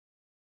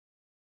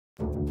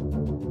To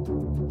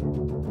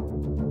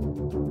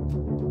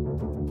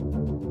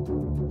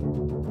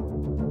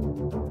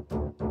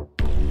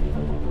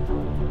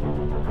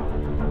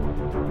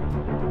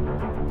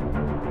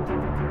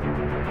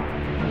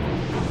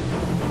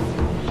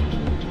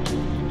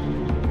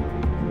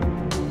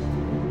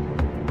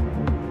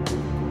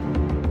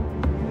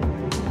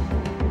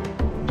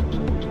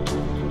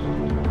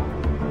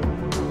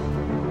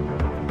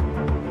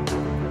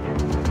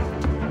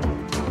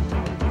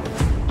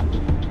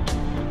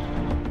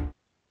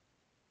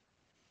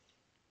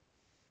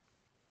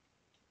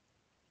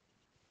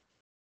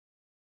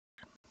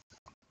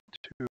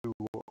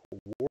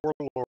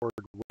Warlord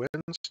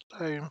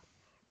Wednesday.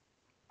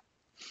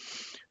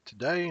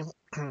 Today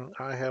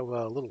I have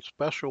a little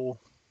special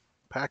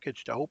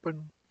package to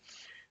open.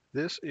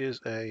 This is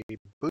a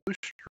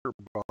booster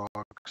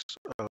box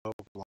of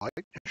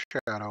Light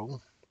Shadow.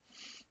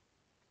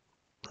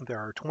 There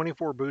are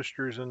 24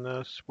 boosters in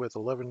this with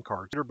 11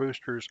 cards. They're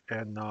boosters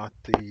and not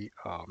the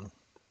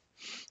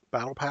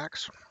battle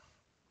packs.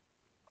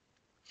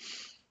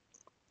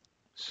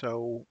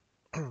 So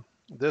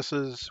this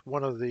is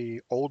one of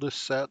the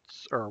oldest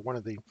sets, or one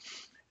of the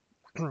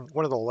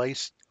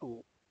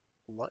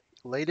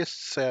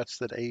latest sets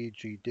that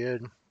AEG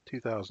did,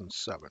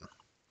 2007.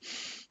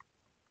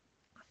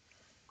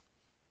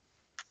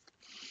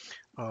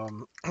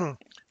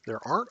 There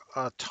aren't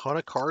a ton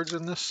of cards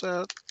in this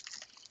set.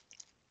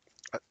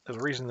 There's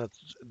a reason that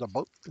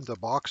the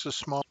box is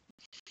small.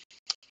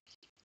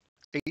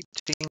 18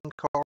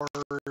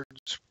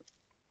 cards,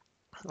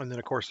 and then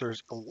of course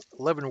there's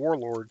 11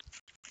 Warlord.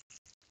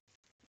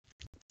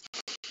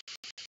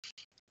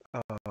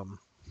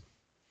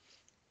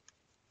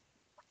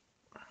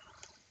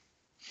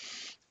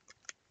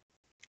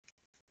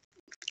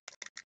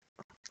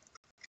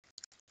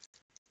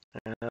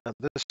 And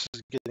this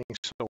is getting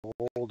so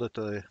old that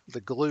the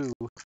glue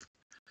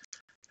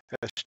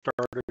has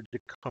started to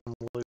come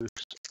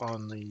loose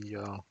on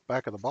the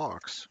back of the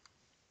box.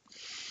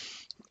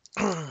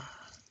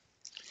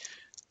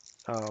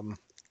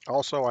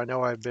 Also, I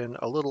know I've been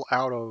a little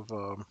out of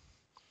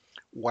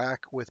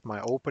whack with my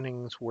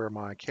openings where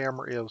my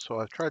camera is, so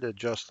I've tried to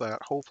adjust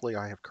that. Hopefully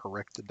I have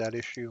corrected that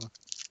issue.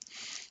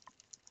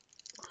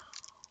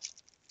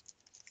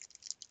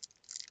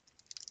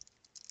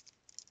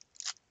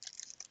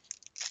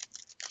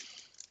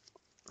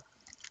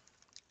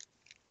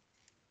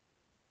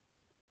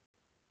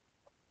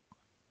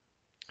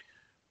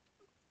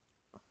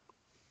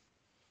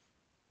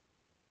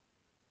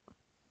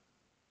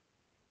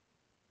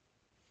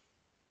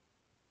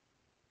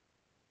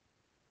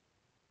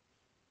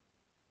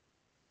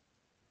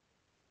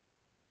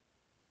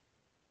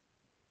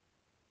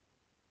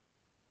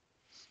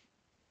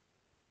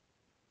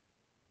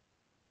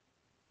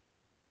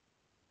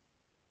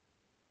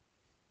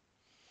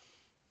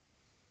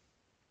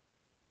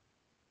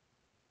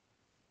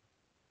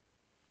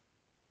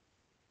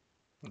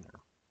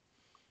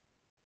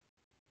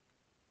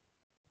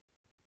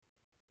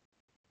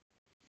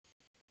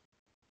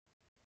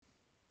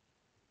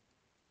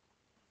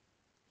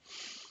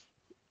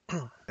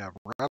 Have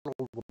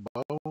rattled the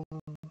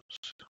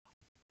bones.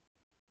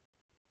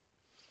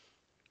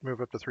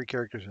 Move up to 3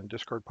 characters in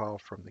discard pile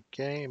from the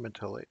game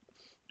until it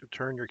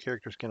turn. Your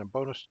characters gain a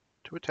bonus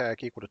to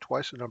attack equal to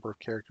twice the number of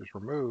characters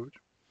removed.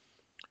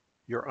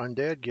 Your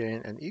undead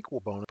gain an equal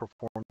bonus to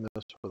perform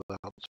this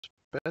without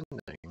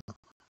spending.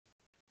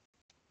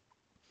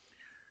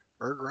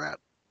 Urgrat.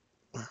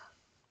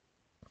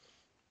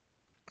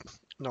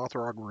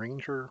 Northrog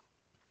Ranger.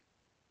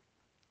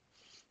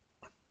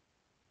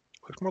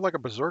 Looks more like a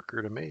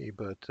berserker to me,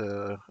 but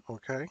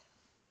okay.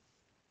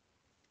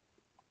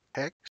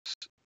 Hex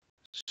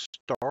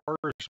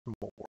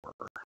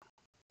Starsmore.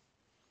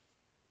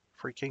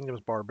 Free Kingdoms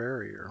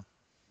Barbarian.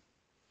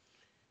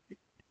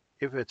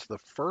 If it's the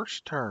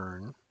first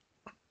turn,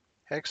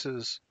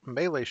 Hex's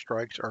melee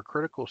strikes are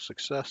critical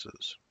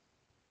successes.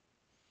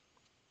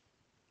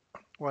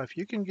 Well, if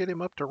you can get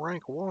him up to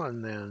rank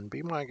 1, then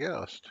be my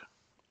guest.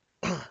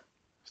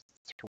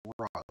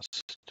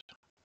 Thrust.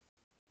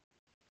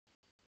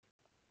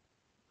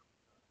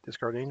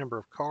 Discard any number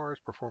of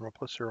cards, perform a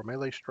 +0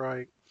 melee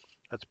strike.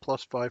 That's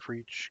 +5 for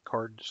each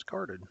card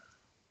discarded.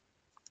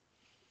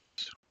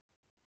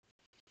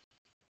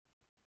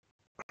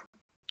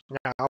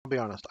 Now, I'll be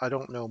honest, I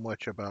don't know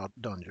much about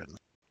dungeons.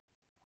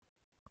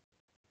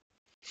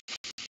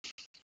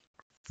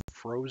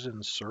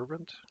 Frozen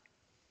Servant.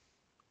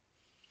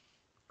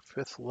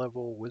 5th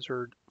level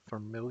wizard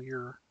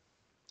familiar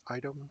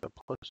item, a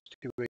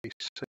 +2 AC.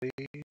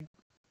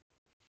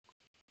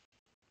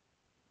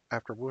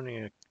 After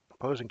wounding an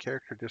opposing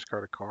character,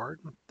 discard a card.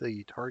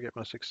 The target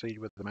must succeed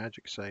with the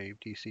magic save,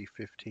 DC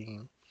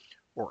 15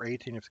 or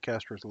 18 if the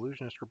caster is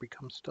illusionist or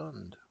becomes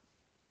stunned.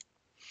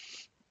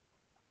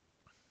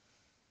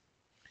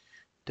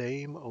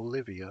 Dame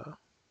Olivia.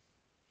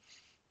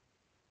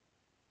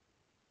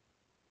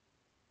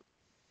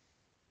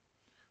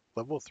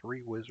 Level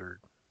 3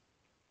 wizard.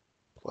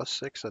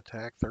 +6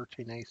 attack,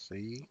 13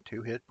 AC,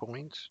 2 hit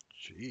points.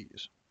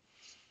 Jeez.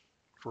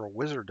 For a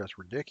wizard, that's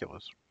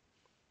ridiculous.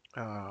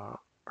 Uh,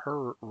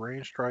 her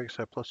range strikes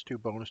have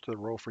 +2 bonus to the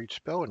roll for each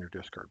spell in your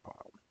discard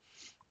pile.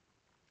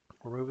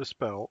 Remove a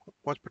spell.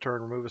 Once per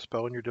turn, remove a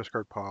spell in your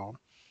discard pile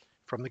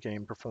from the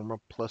game. Perform a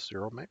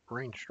 +0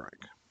 range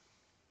strike.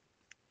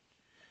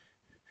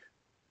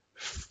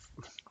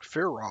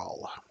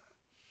 Feral.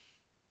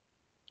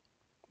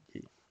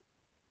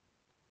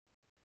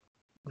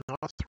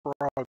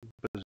 Northrog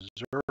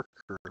Berserker.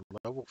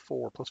 Level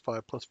 4,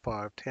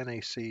 +5/+5, 10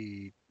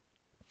 AC,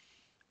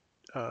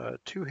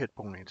 2 hit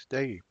points.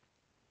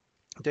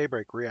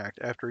 Daybreak, react.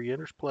 After he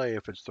enters play,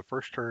 if it's the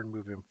first turn,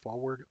 move him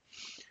forward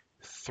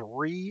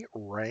 3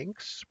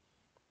 ranks.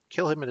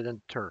 Kill him at the end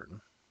of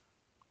turn.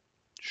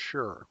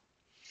 Sure.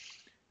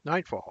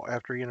 Nightfall,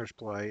 after he enters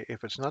play,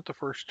 if it's not the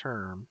first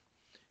turn,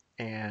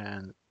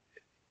 and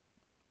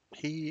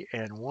he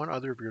and one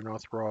other of your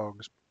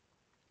Nothrogs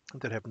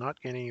that have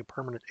not gained any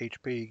permanent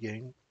HP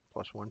gain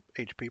 +1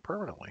 HP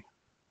permanently.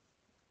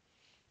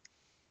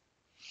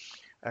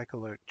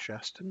 Acolyte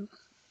Cheston,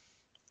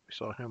 we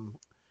saw him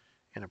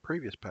in a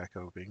previous pack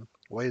opening.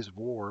 Ways of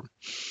War.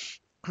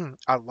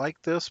 I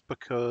like this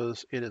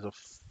because it is a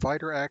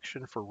fighter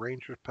action for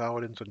Rangers,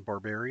 Paladins, and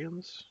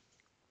Barbarians.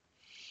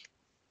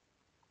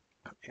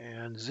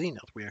 And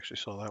Zenith, we actually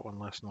saw that one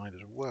last night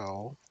as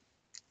well,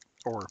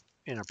 or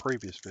in a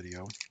previous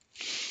video.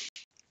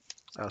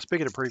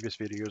 Speaking of previous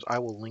videos, I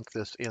will link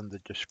this in the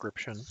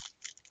description.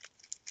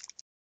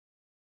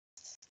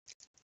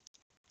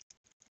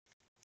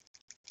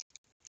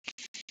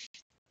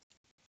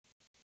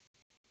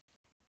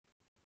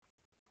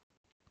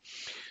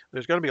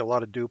 There's going to be a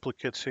lot of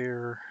duplicates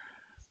here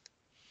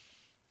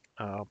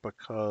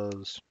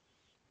because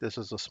this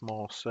is a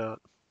small set.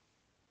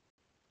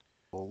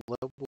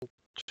 Level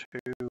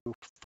 2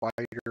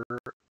 fighter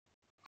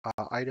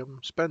item,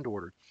 spend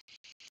order.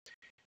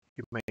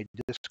 You may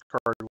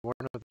discard one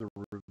of the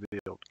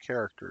revealed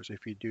characters.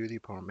 If you do, the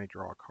opponent may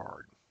draw a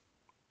card.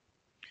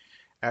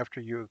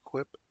 After you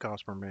equip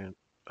Gossamer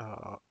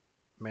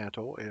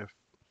Mantle, if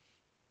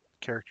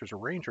character's a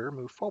ranger,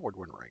 move forward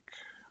 1 rank.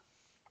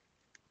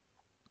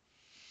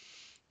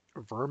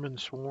 Vermin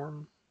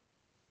Swarm.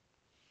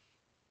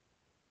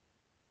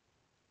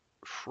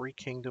 Free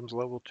Kingdoms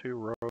level 2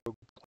 rogue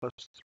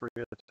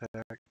 +3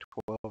 attack,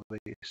 12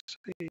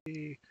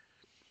 AC.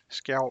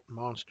 Scout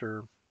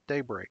Monster.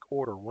 Daybreak.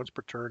 Order. Once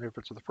per turn, if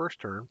it's the first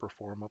turn,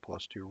 perform a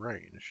 +2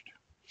 ranged.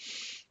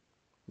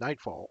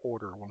 Nightfall.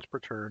 Order. Once per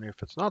turn,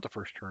 if it's not the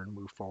first turn,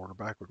 move forward or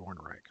backward 1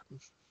 rank.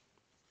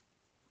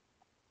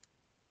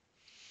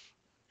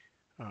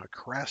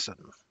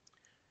 Krasen.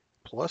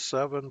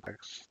 +7,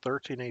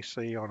 13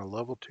 AC on a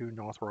level 2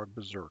 Northrog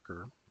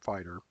Berserker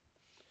fighter.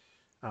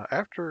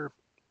 After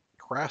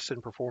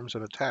Krasen performs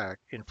an attack,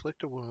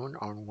 inflict a wound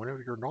on one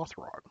of your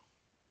Northrog.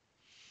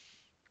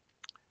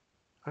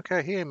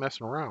 Okay, he ain't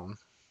messing around.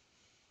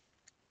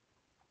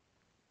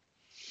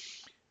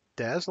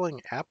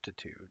 Dazzling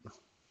Aptitude.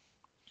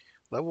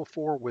 Level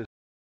 4 with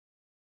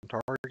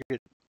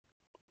target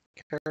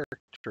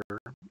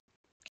character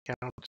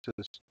counts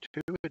as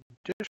 2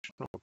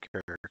 additional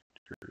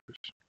characters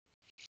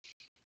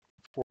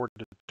for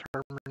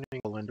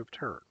determining the end of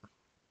turn.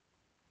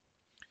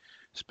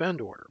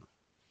 Spend order.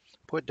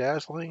 Put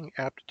Dazzling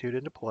Aptitude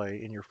into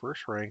play in your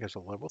first rank as a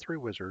level 3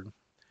 wizard,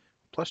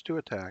 +2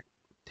 attack,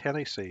 10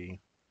 AC,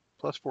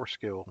 +4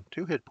 skill,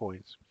 2 hit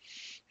points,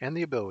 and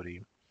the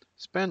ability,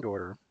 spend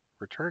order,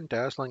 return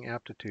Dazzling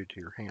Aptitude to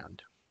your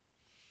hand.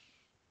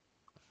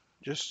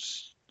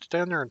 Just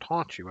stand there and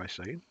taunt you, I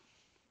see.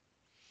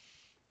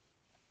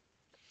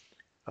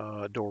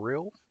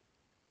 Doril,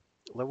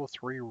 level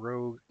 3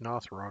 rogue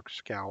Northrog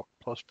scout,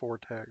 +4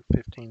 attack,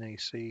 15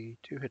 AC,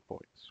 2 hit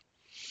points.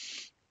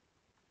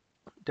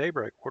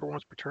 Daybreak, order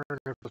once per turn.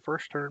 If the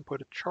first turn,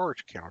 put a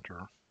charge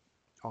counter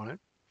on it.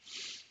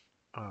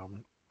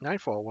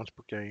 Nightfall, once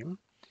per game.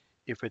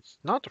 If it's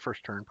not the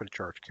first turn, put a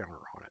charge counter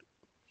on it.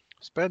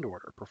 Spend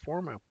order,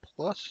 perform a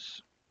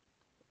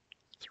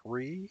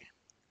 +3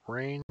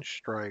 range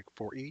strike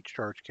for each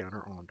charge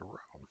counter on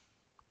Doril.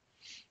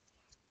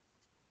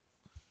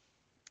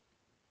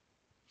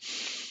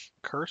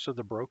 Curse of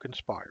the Broken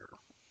Spire.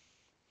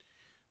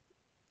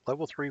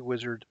 Level 3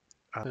 wizard,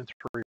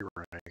 3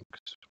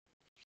 ranks.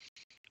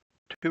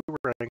 2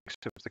 ranks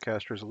if the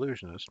caster is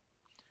illusionist.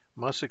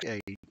 Must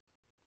succeed 8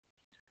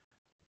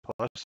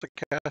 plus the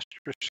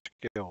caster's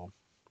skill,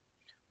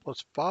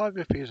 +5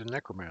 if he is a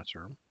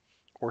necromancer,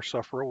 or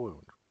suffer a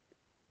wound.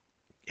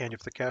 And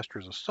if the caster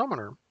is a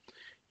summoner,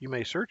 you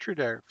may search your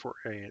deck for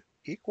an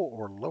equal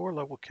or lower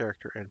level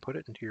character and put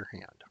it into your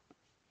hand.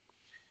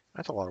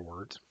 That's a lot of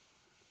words.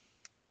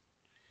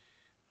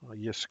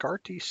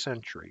 Yaskarti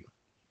Sentry.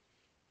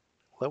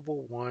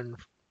 Level 1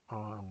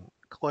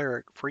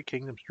 cleric, Free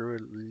Kingdoms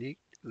Druid,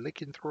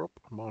 Lycanthrope,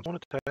 monster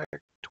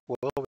attack,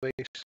 12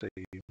 AC.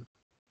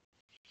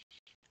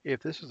 If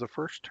this is the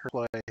first turn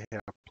play,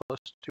 have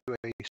 +2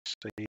 AC.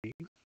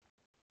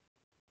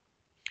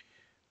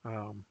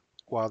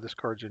 While this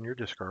card's in your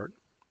discard.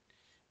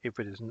 If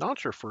it is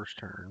not your first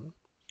turn,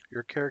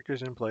 your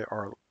characters in play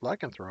are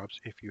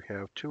lycanthropes if you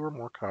have 2 or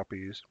more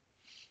copies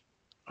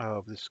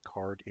of this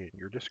card in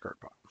your discard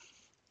pile.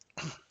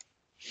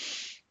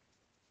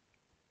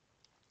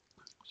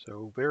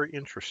 So very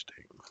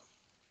interesting.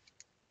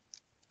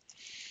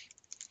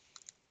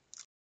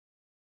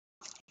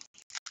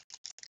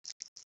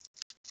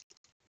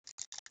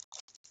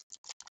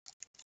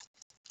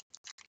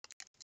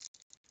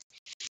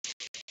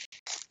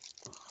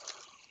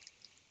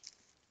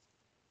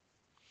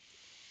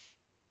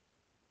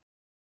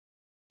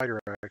 Fighter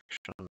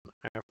action.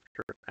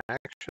 After an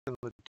action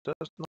that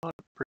does not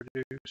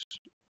produce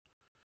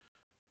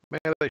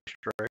melee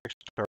strikes,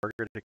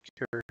 target a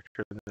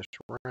character in this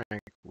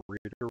rank,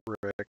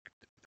 redirect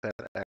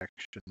that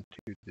action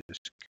to this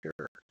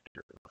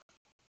character.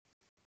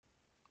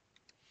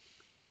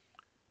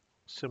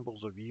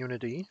 Symbols of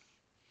Unity.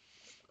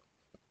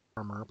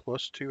 Armor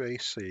 +2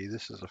 AC.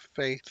 This is a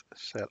faith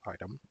set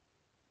item.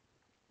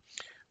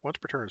 Once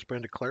per turn,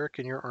 spend a cleric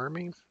in your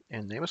army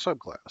and name a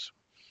subclass.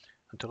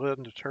 Until the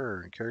end of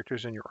turn,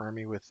 characters in your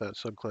army with that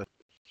subclass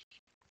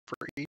for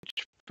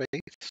each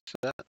faith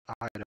set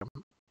item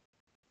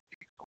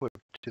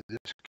equipped to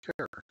this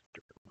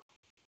character.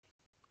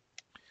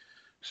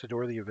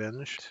 Sidor the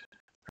Avenged,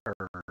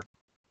 our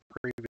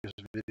previous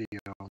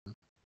video.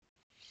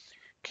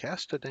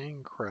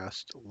 Castadane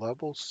Crest,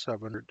 level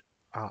 7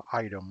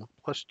 item,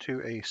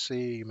 +2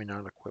 AC, you may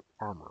not equip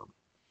armor.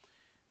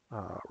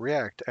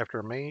 React,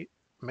 after a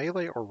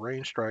melee or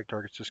range strike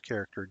targets this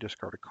character,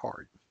 discard a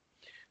card.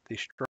 The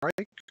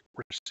strike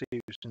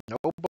receives no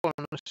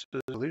bonuses.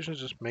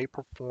 Illusionists may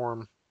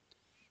perform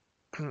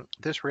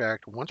this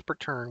react once per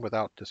turn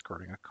without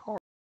discarding a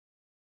card.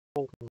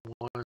 1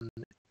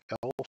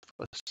 Elf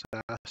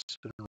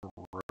Assassin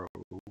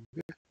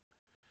Rogue.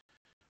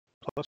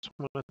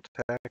 +1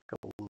 attack,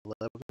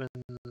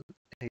 11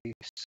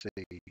 AC.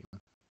 It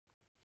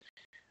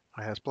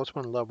has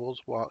 +1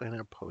 levels while in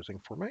an opposing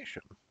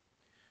formation.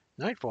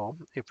 Nightfall,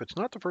 if it's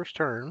not the first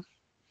turn,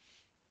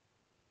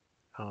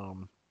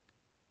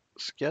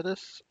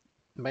 Skedis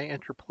may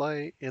enter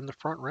play in the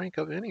front rank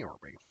of any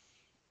army.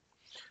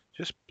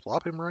 Just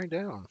plop him right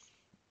down.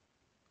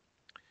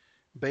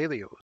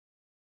 Balios,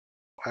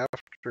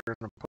 after an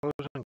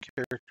opposing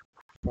character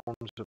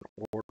performs an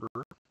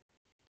order,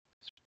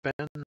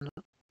 spend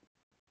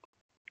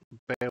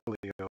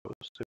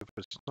Balios. If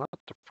it's not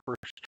the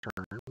first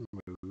turn,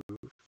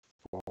 move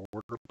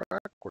forward or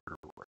backward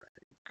a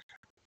rank.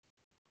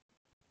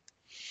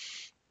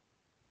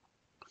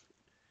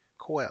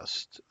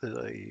 Quest,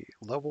 a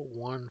level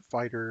 1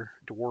 fighter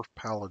dwarf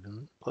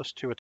paladin,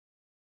 +2 attack.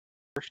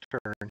 First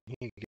turn,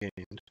 he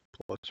gains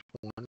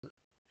 +1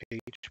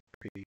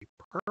 HP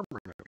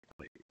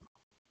permanently.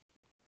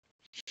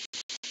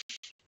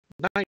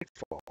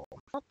 Nightfall,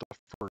 not the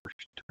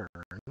first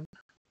turn.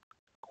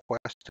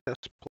 Quest has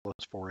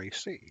 +4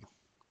 AC.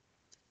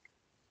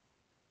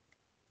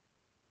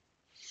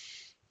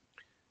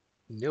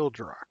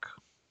 Nildrak,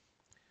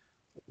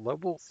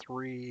 level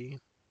 3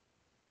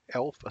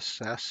 elf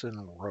assassin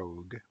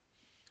rogue,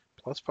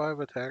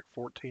 +5 attack,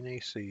 14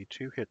 AC,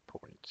 2 hit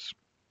points.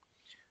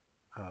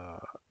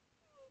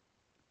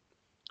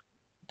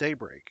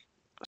 Daybreak,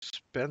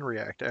 spend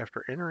react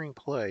after entering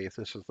play. If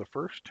this is the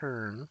first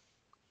turn,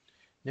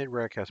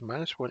 Nidrak has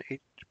 -1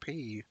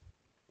 HP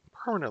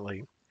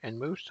permanently and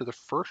moves to the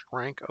first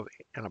rank of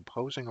an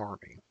opposing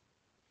army.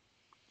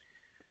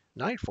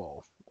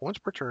 Nightfall, once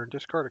per turn,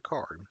 discard a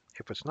card.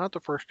 If it's not the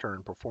first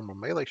turn, perform a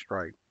melee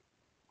strike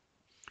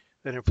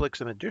that inflicts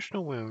an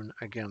additional wound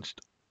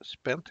against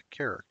spent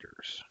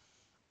characters.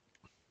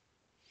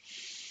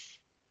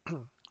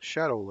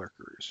 Shadow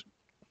Lurkers,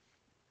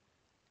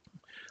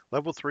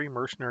 level 3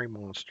 mercenary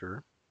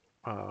monster,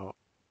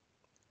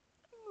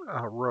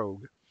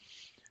 rogue,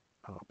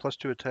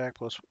 +2 attack,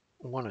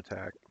 +1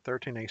 attack,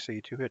 13 AC,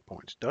 2 hit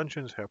points.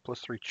 Dungeons have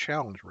 +3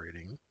 challenge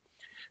rating.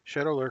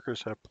 Shadow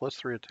Lurkers have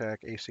 +3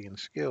 attack, AC, and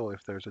skill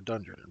if there's a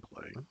dungeon in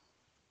play.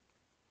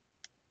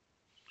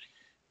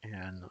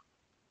 And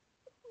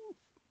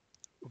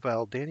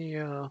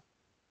Valdania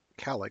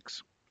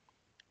Calyx,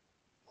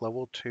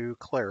 level 2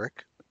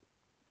 cleric,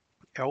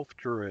 elf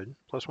druid,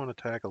 +1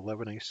 attack,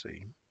 11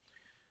 AC.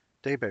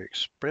 Daybreak,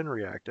 spin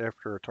react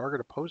after a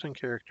target opposing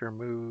character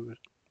moves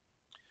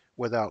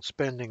without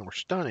spending or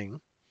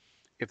stunning.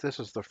 If this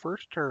is the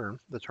first turn,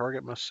 the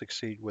target must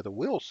succeed with a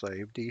will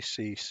save,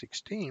 DC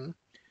 16,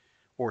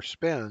 or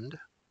stun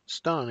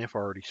if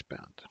already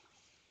spent.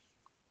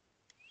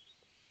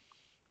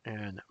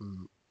 And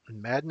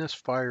Madness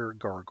Fire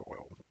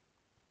Gargoyle,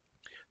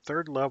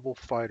 3rd level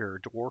fighter,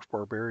 dwarf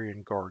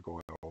barbarian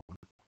gargoyle,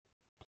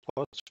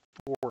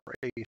 +4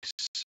 AC,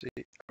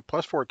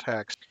 +4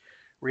 attacks,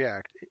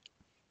 react.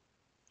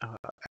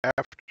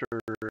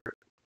 After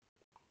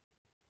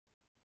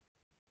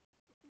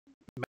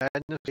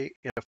Madness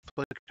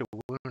inflict a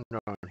wound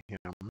on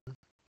him,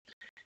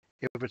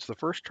 if it's the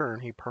first turn,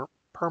 he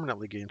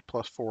permanently gains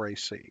 +4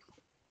 AC.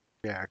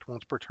 React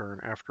once per turn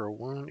after a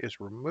wound is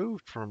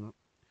removed from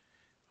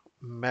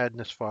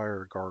Madness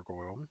Fire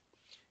Gargoyle.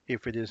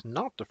 If it is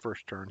not the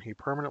first turn, he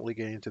permanently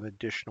gains an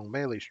additional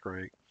melee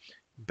strike,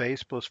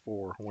 base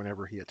 +4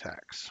 whenever he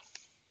attacks.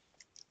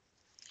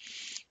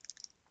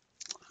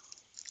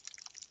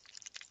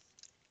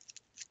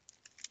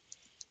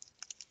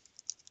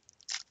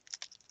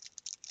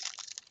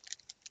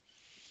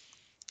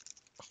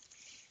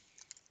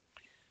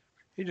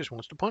 He just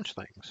wants to punch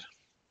things.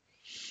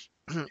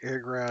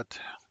 Egrat,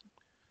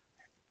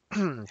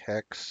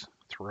 Hex,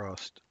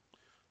 Thrust,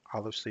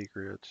 Isle of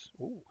Secrets.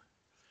 Ooh.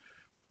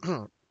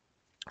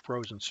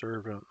 Frozen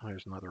Servant.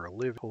 There's another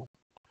Olivia.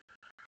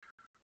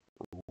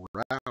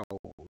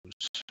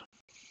 Rouse.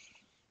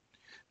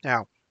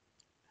 Now,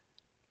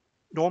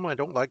 normally I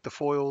don't like the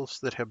foils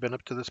that have been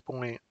up to this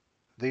point.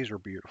 These are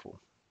beautiful.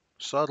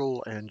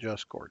 Subtle and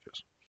just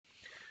gorgeous.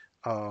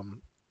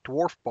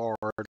 Dwarf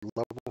Bard,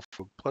 level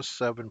 4,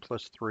 +7,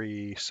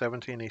 +3,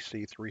 17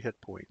 AC, 3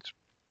 hit points.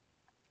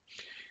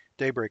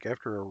 Daybreak,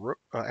 after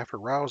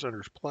Rouse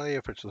enters play,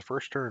 if it's the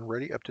first turn,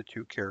 ready up to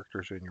 2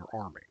 characters in your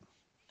army.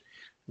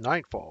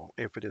 Nightfall,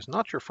 if it is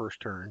not your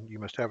first turn, you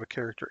must have a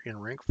character in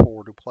rank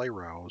 4 to play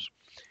Rouse,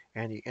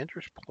 and he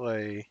enters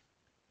play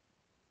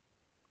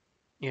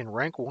in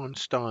rank 1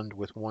 stunned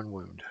with 1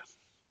 wound.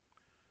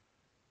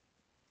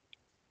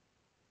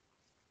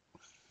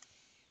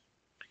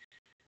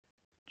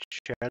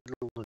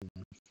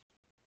 Shadowland.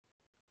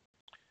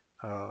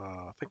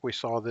 I think we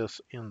saw this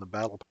in the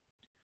battle.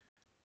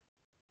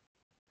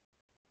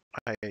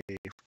 A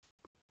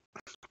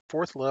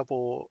 4th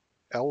level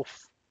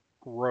elf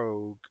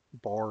rogue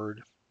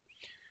bard,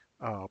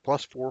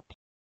 +4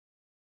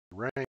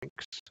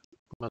 ranks,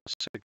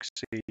 must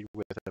succeed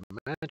with a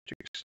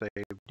magic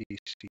save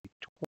DC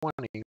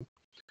 20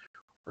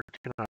 or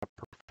cannot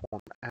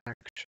perform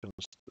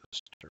actions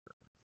this turn.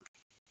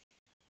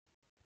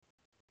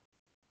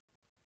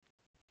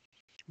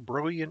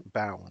 Brilliant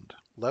Bound,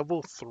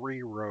 level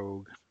 3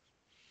 rogue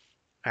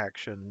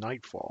action,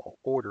 Nightfall.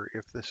 Order,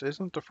 if this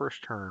isn't the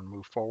first turn,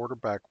 move forward or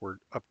backward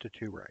up to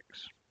 2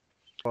 ranks.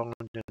 Spawned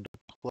into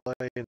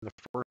play in the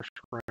first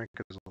rank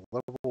as a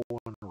level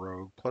 1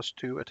 rogue,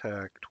 +2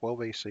 attack,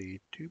 12 AC,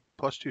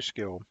 +2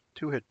 skill,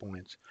 2 hit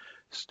points,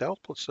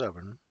 stealth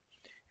 +7,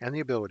 and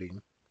the ability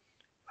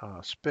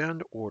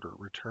spend order,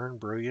 return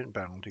Brilliant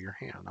Bound to your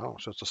hand. Oh,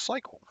 so it's a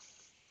cycle.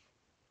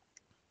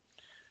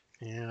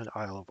 And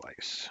Isle of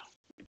Ice.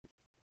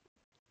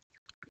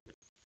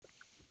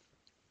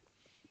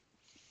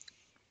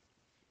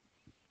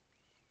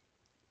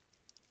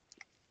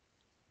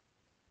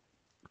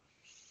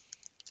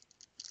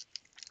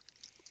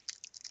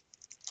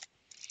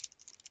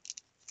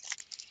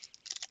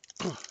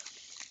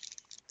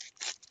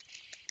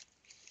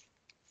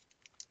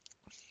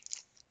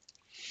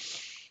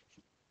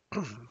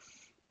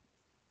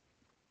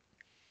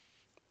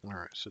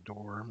 Alright,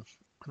 Sidor,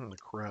 the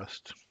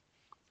Crest,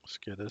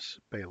 Skidus,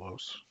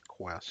 Balos,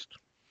 Quest,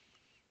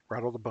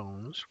 Rattle the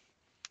Bones,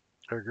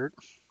 Eggert,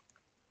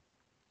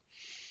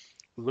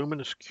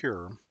 Luminous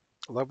Cure,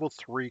 level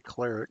 3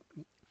 Cleric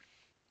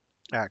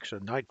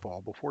action,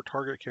 Nightfall. Before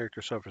target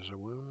character suffers a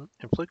wound,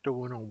 inflict a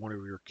wound on one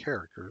of your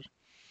characters.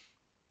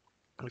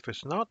 If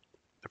it's not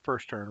the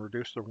first turn,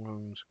 reduce the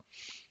wounds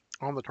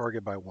on the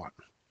target by 1.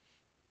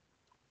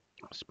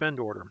 Spend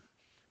order.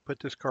 Put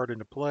this card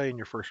into play in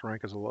your first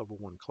rank as a level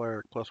 1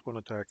 cleric, +1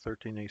 attack,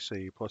 13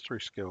 AC,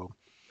 +3 skill,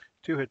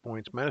 2 hit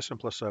points, medicine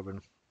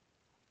 +7,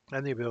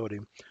 and the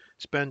ability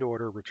spend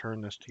order, return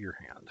this to your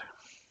hand.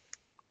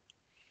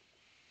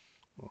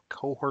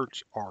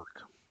 Cohort's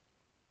Arc.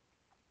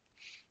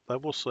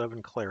 Level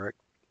 7 cleric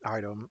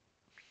item,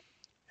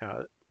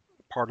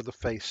 part of the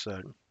face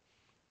set.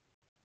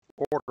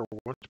 Order,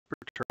 once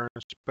per turn,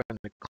 spend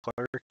a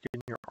cleric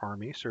in your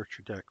army, search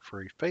your deck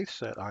for a face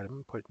set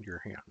item, put into your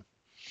hand.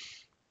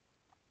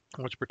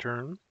 Once per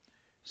turn,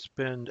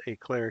 spend a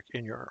cleric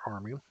in your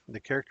army. The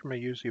character may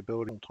use the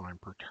ability time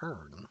per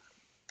turn.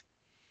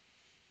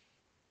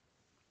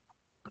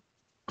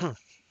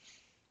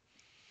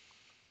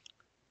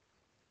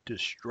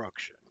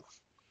 Destruction.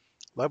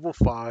 Level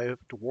 5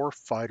 Dwarf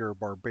Fighter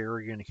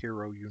Barbarian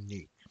Hero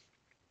Unique.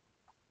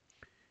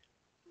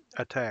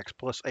 Attacks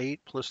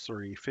 +8,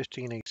 +3,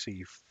 15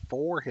 AC,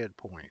 4 hit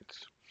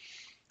points.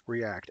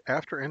 React.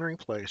 After entering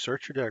play,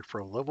 search your deck for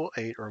a level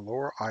 8 or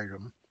lower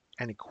item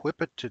and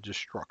equip it to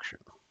Destruction.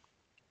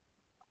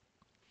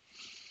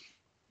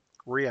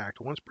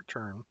 React. Once per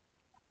turn,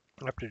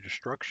 after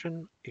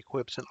Destruction,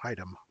 equips an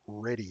item.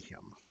 Ready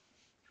him.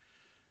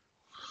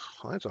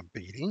 Well, that's a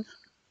beating.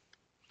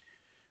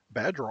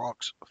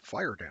 Badrock's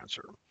Fire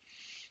Dancer.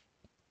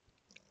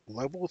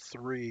 Level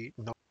 3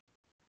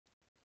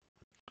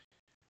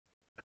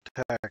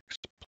 attacks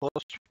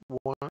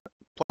 +1,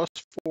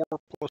 +4,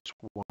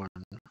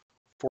 +1,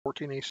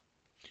 14 AC.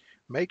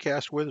 May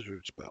cast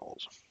wizard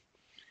spells.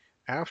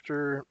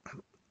 After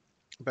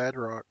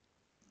Badrock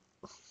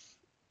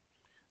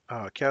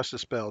casts a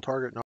spell,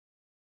 target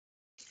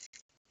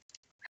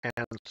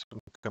and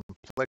some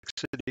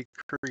complexity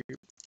creep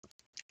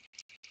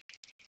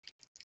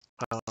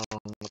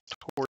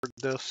toward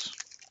this.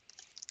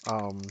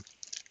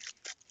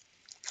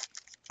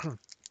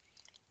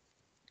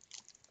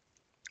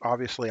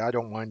 Obviously, I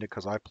don't mind it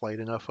because I played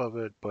enough of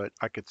it, but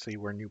I could see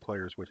where new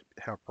players would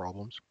have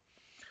problems.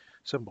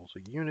 Symbols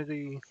of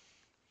Unity,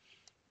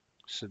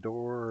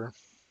 Sidor,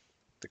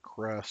 the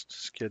Crest,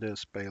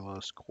 Skidus,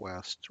 Balos,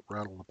 Quest,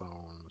 Rattle the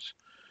Bones,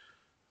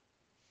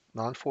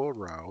 Non-foiled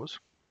Rouse,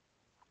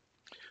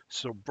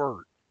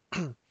 Subvert.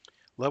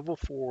 Level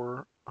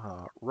 4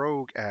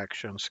 rogue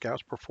action.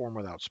 Scouts perform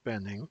without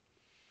spending.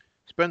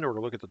 Spend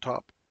order. Look at the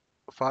top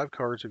 5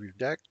 cards of your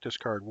deck.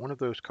 Discard one of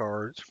those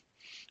cards.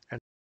 And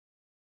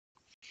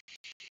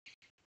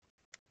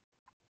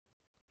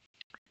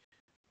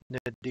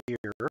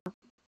Nadir.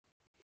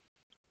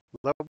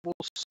 Level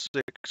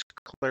 6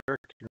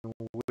 cleric and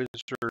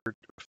wizard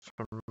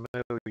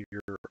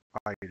familiar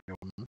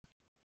item.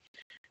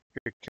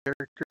 Your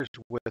characters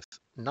with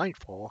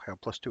Nightfall have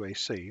 +2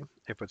 AC.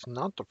 If it's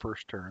not the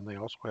first turn, they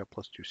also have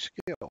 +2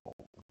 skill.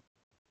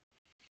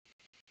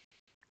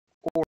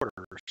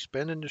 Order.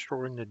 Spend and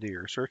destroy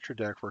Nadir. Search your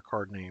deck for a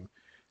card named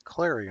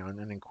Clarion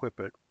and equip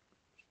it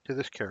to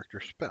this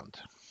character's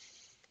spent.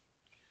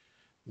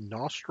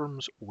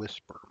 Nostrum's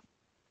Whisper.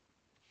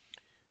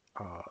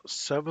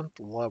 7th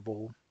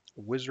level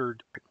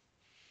wizard.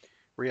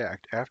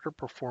 React. After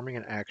performing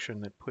an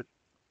action that put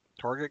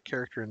target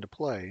character into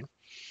play,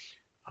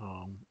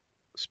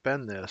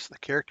 spend this. The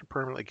character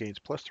permanently gains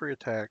 +3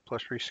 attack,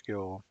 +3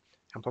 skill,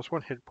 and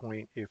 +1 hit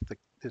point if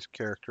this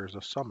character is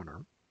a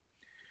summoner.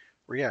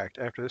 React.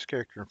 After this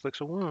character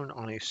inflicts a wound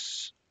on a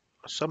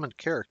summoned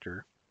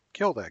character,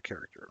 kill that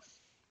character.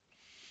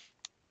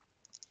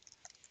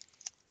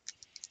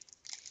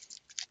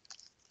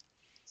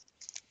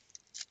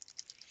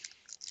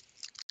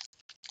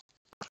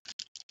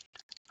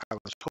 I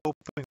was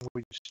hoping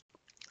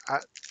I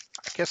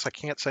guess I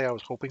can't say I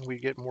was hoping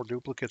we'd get more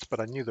duplicates,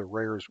 but I knew the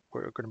rares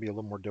were going to be a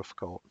little more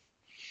difficult.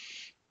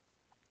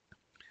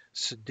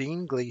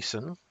 Sedine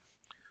Gleason,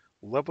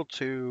 level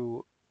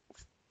 2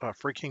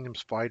 Free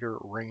Kingdoms Fighter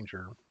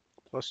Ranger,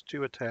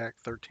 +2 attack,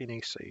 13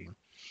 AC.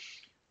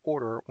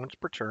 Order once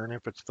per turn.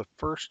 If it's the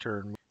first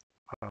turn,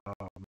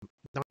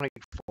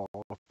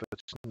 Nightfall. If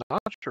it's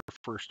not your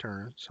first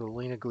turn,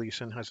 Selena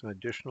Gleason has an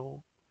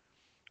additional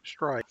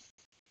strike.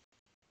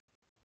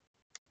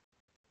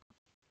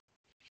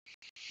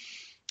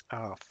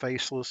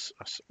 Faceless,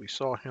 we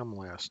saw him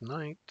last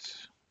night,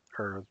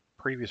 or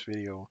previous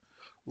video.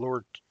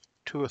 Lord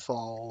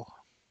Tuathal,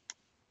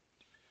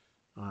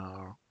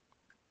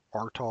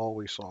 Artal,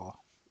 we saw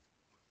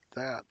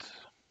that.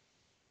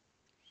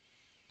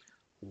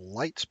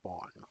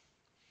 Lightspawn,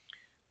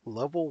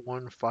 level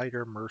 1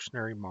 fighter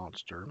mercenary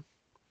monster,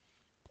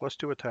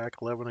 +2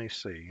 attack, 11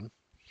 AC.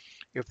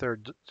 If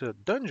there's a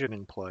dungeon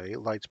in play,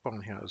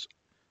 Lightspawn has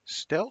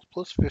stealth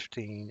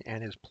 +15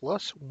 and is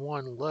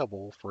 +1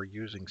 level for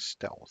using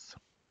stealth.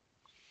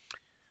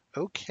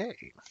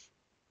 Okay.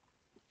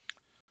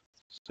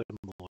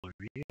 Symbol of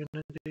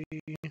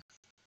Unity.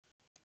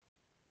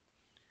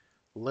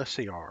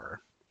 Lessiar.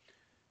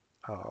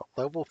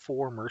 Level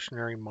 4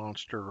 mercenary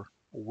monster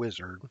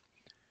wizard.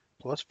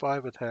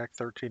 +5 attack,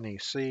 13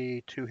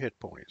 AC, 2 hit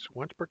points.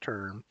 Once per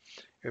turn,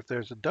 if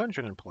there's a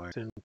dungeon in play,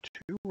 then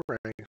 2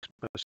 ranks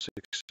must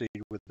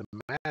succeed with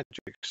the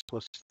magics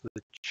plus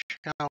the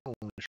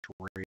challenge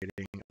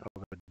rating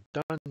of a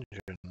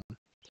dungeon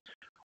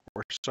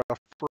or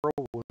suffer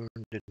a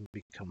wound and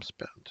become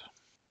spent.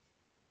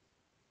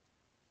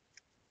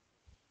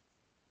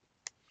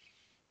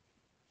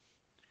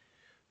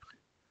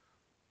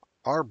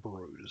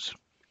 Arbruz.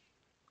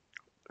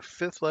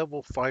 5th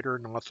level fighter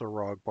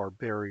Notharog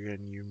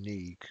barbarian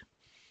unique.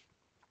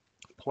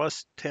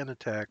 +10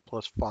 attack,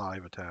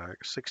 +5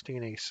 attack,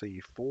 16 AC,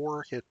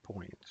 4 hit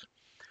points.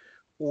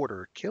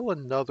 Order. Kill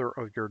another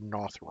of your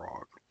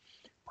Nothrog.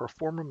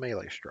 Perform a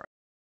melee strike.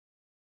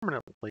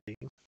 Permanently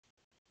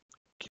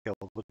kill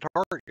the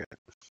target.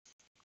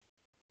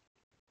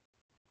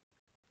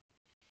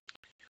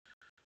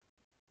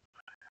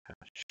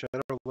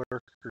 Shadow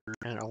Lurker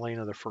and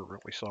Elena the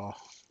Fervent we saw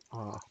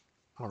on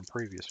a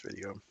previous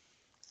video.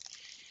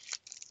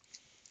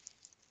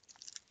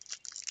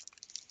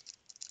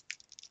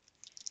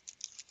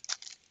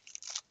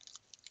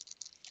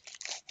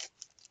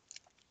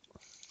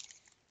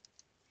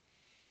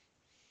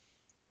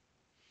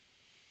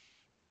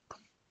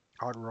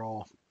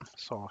 Oddroll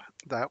saw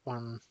that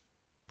one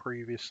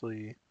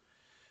previously.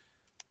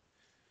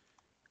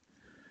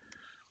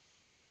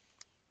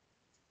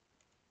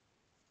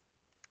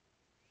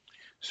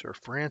 Sir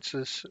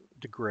Francis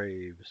de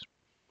Graves,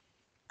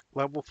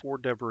 level 4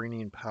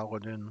 Deveranian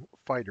Paladin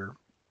fighter.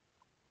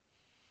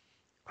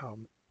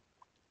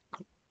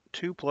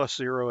 2 +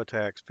 0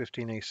 attacks,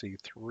 15 AC,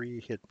 3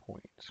 hit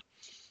points.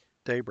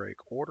 Daybreak.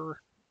 Order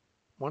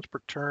once per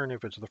turn.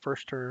 If it's the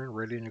first turn,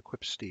 Radiant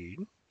equip Steed.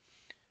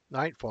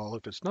 Nightfall.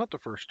 If it's not the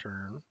first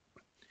turn,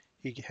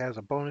 he has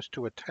a bonus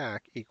to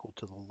attack equal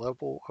to the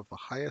level of the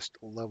highest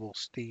level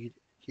steed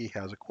he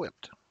has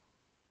equipped.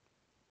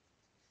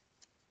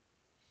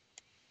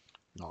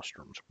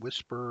 Nostrum's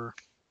Whisper.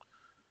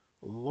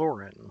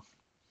 Lauren,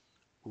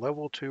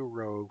 level 2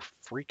 rogue,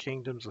 Free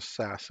Kingdoms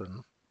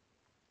assassin,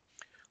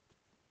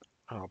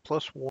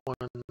 +1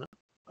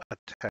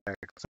 attack,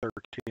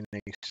 13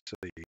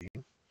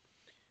 AC.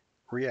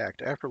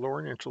 React. After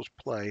Lauren enters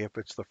play, if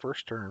it's the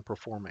first turn,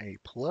 perform a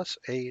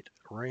 +8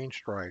 range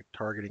strike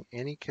targeting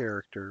any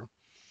character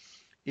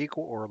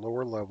equal or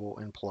lower level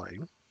in play.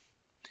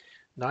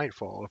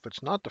 Nightfall. If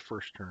it's not the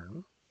first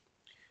turn,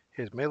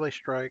 his melee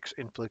strikes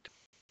inflict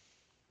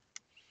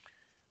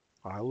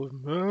Isle of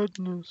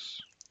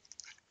Madness.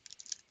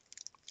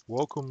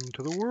 Welcome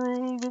to the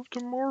world of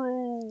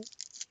tomorrow.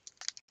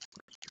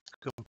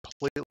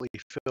 Completely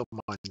fill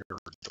my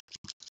nerd.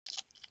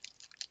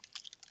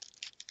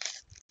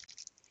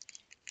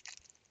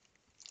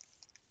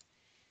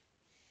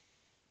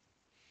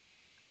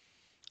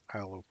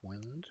 Isle of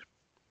Wind.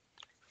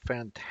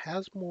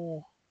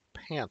 Phantasmal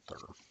Panther.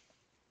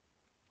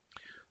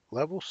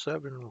 Level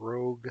 7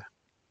 Rogue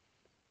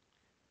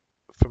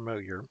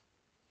Familiar.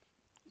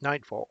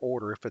 Nightfall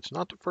order. If it's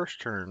not the first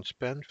turn,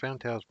 spend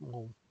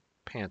Phantasmal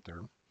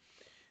Panther.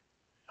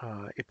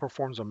 It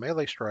performs a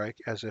melee strike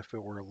as if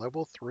it were a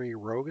level 3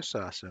 Rogue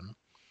Assassin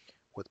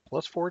with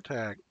plus 4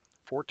 attack,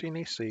 14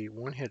 AC,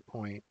 1 hit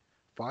point,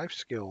 5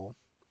 skill,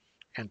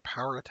 and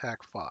power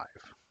attack 5.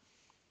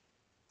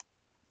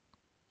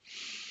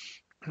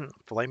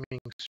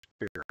 Flaming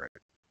Spirit.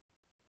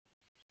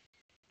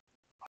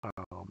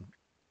 Um,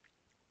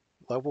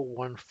 level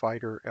 1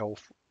 Fighter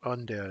Elf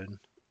Undead,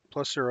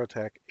 plus 0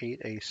 attack,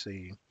 8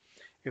 AC.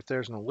 If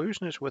there's an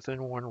illusionist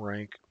within 1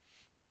 rank,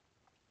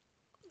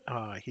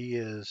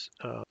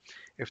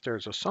 if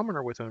there's a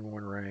summoner within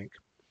 1 rank,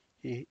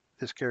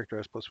 this character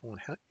has plus 1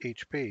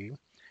 HP.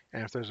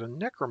 And if there's a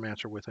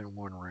necromancer within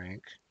 1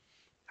 rank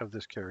of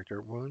this character,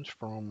 wounds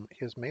from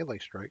his melee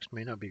strikes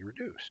may not be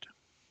reduced.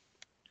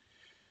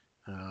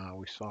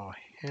 We saw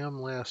him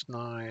last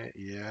night.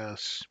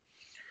 Yes.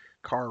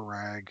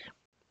 Karrag.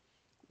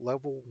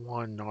 Level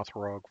 1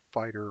 Nothrog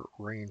Fighter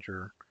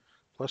Ranger.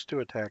 Plus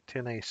 2 attack,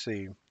 10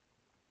 AC.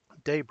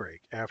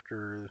 Daybreak.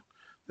 After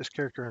this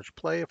character enters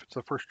play, if it's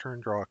the first turn,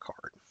 draw a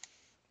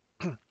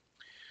card.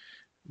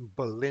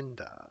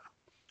 Belinda.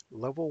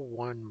 Level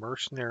 1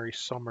 Mercenary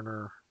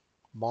Summoner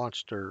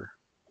Monster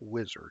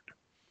Wizard.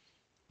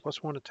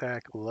 Plus 1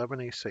 attack,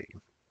 11 AC.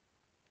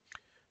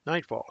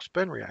 Nightfall.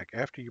 Spend react.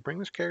 After you bring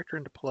this character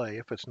into play,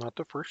 if it's not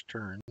the first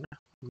turn,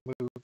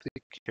 move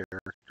the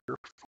character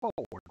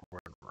forward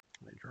 1 round.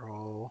 They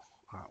draw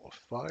Isle of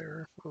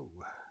Fire.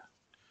 Ooh.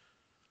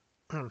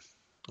 A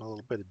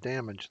little bit of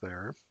damage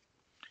there.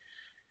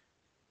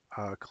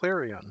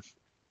 Clarion.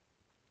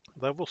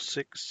 Level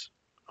 6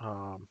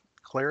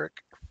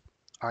 Cleric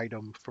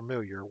item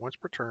familiar. Once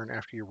per turn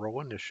after you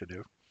roll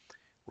initiative,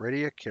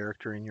 ready a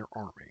character in your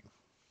army.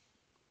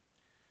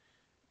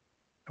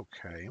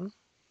 Okay.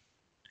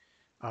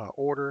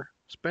 Order.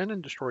 Spend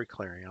and destroy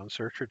Clarion.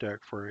 Search your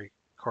deck for a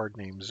card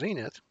named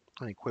Zenith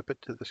and equip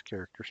it to this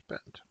character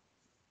spent.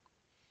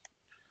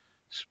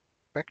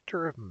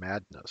 Spectre of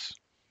Madness.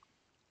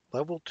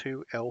 Level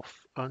 2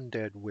 Elf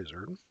Undead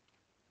Wizard.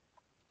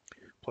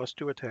 Plus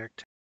 2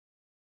 attack.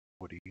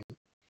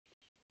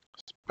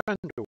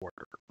 Spend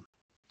order.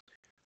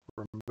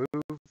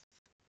 Remove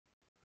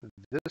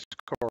this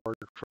card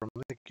from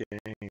the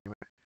game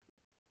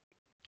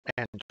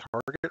and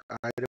target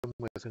item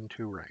within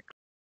 2 ranks.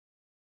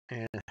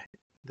 And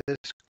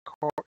this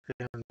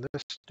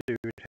dude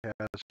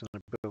has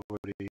an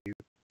ability to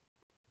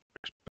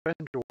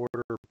spend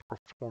order,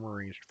 perform a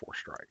ranged 4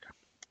 strike.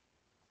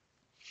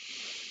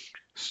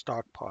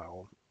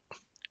 Stockpile.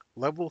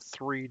 Level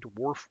 3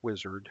 Dwarf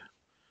Wizard.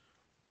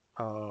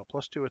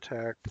 Plus 2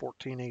 attack,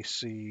 14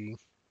 AC,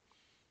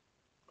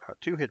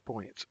 2 hit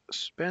points.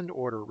 Spend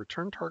order.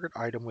 Return target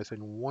item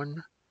within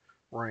 1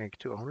 rank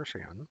to owner's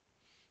hand.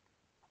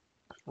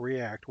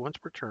 React once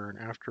per turn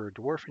after a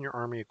dwarf in your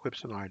army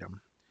equips an item.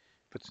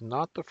 If it's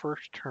not the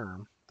first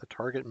turn, the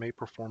target may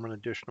perform an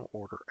additional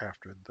order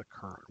after the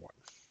current one.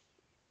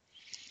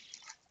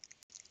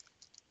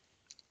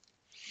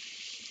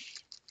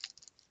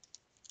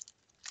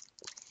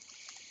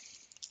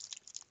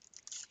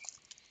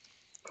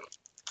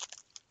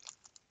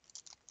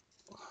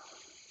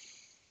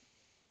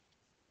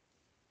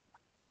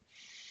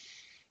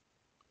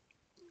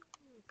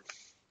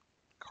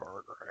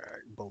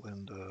 Karrag,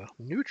 Belinda,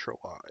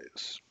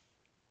 Neutralize.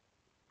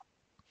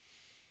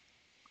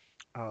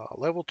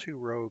 Level 2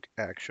 Rogue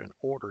action.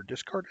 Order.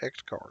 Discard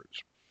X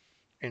cards.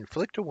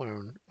 Inflict a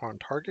wound on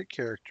target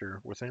character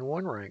within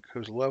 1 rank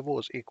whose level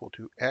is equal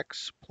to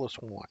X plus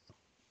 1.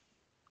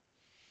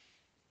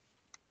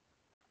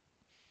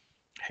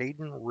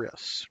 Hayden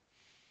Riss.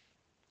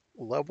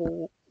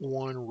 Level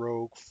 1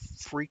 Rogue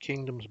Free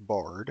Kingdoms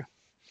Bard.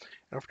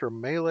 After a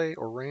melee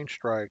or range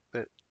strike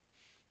that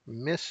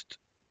missed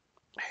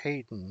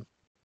Hayden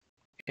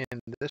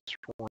in this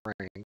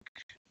rank,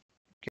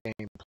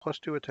 gain plus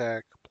 2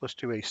 attack, plus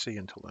 2 AC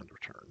until end of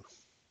turn.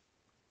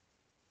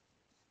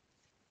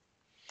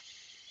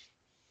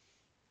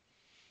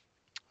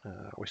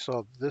 We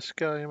saw this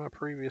guy in my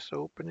previous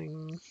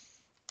opening.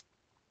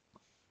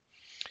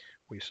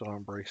 We saw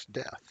Embrace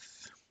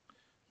Death.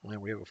 And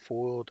then we have a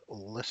foiled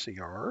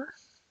Lessiar.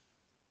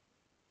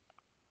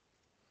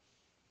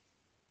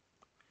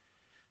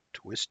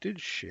 Twisted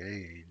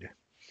Shade.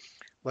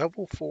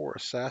 Level 4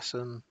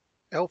 Assassin,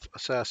 Elf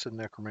Assassin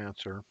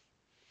Necromancer.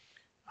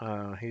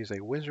 He's a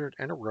wizard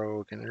and a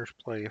rogue and enters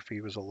play if he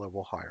was a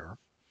level higher.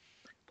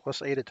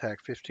 Plus 8 attack,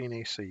 15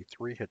 AC,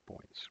 3 hit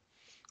points.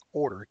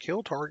 Order.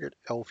 Kill target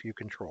elf you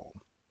control.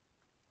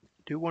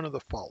 Do one of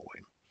the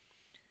following.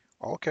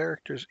 All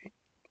characters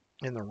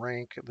in the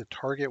rank the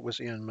target was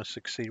in must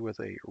succeed with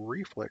a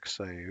reflex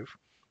save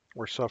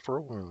or suffer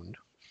a wound.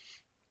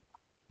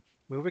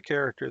 Move a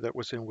character that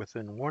was in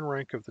within one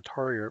rank of the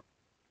target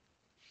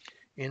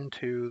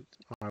into,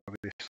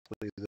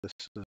 obviously this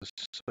is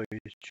so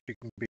you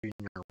can be in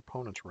your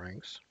opponent's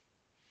ranks.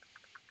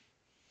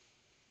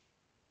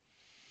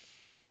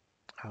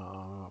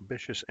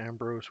 Vicious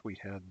Ambrose, we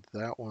had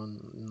that one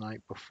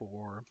night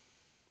before.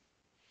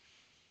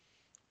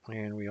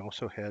 And we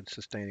also had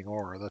Sustaining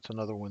Aura. That's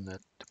another one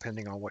that,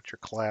 depending on what your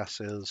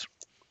class is,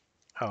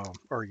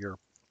 or your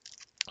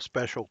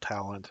special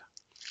talent,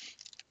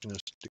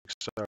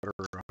 etc.,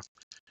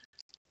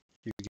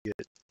 you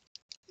get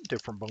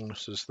different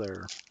bonuses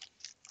there.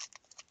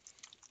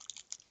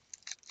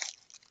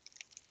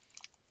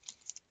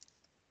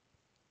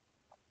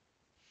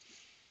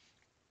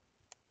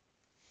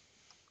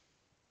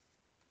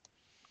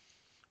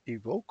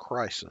 Evoke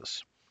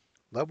Crisis.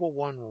 Level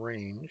 1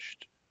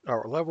 ranged,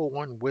 or level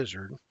 1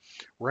 wizard,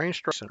 range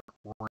strike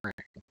rank.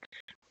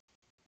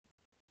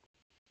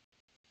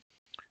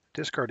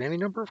 Discard any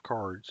number of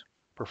cards,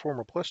 perform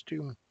a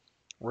 +2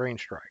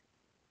 range strike.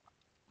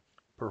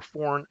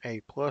 Perform a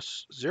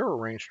 +0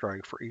 range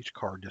strike for each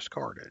card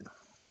discarded.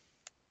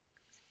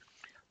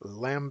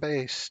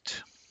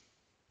 Lambaste.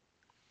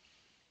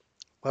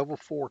 Level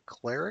 4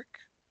 cleric,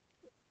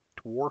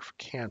 dwarf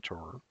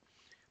cantor,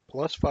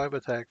 +5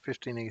 attack,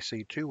 15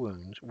 AC, 2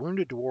 wounds.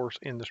 Wounded dwarves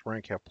in this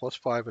rank have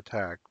 +5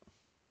 attack.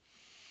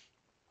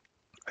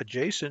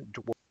 Adjacent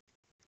dwarf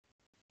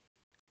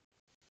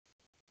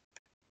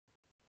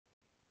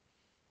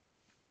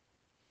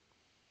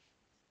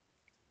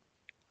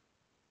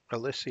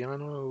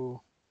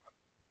Alessiano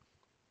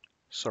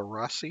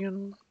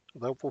Saracen,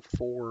 level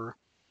 4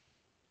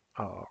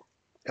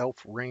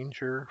 elf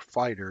ranger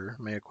fighter,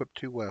 may equip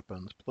 2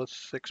 weapons,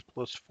 +6,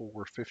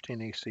 +4,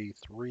 15 AC,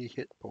 3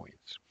 hit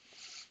points.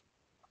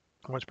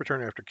 Once per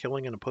turn after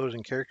killing an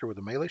opposing character with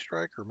a melee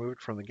strike, remove it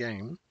from the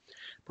game.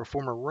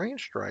 Perform a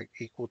range strike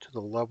equal to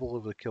the level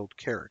of the killed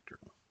character.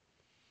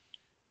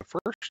 The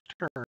first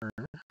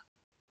turn,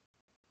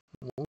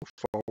 move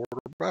forward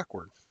or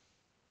backward.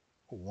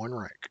 1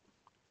 rank.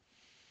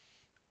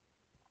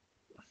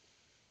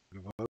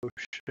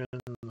 Devotion,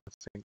 I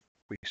think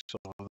we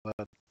saw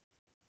that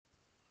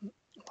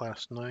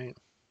last night.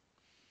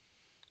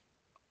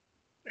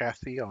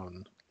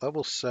 Atheon,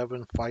 level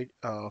 7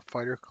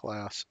 fighter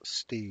class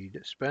steed,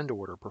 spend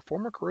order,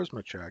 perform a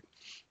charisma check,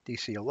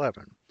 DC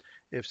 11.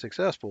 If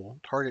successful,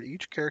 target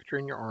each character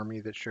in your army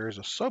that shares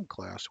a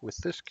subclass with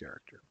this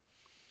character.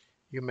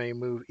 You may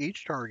move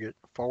each target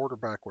forward or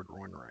backward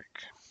 1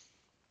 rank.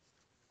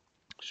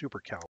 Super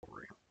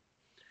Cavalry.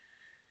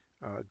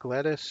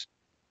 Gladys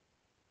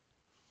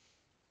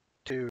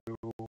 2,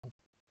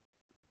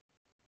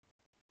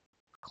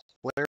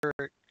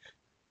 Cleric,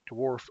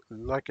 Dwarf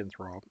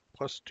Lycanthrope,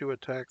 +2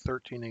 attack,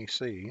 13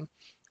 AC,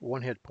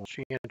 1 hit point.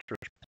 She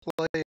enters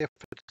play if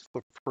it's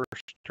the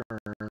first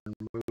turn.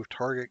 Move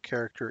target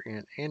character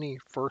in any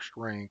first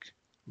rank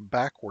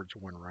backwards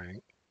 1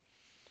 rank.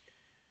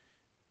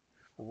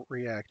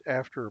 React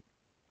after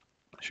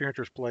she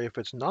enters play if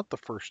it's not the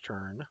first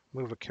turn.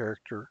 Move a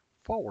character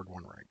forward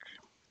 1 rank.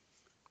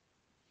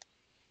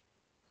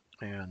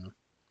 And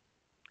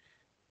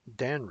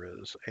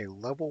Danriz, a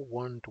level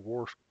 1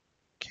 dwarf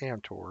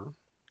cantor,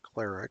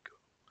 cleric,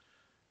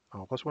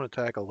 +1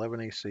 attack,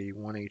 11 AC,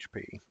 1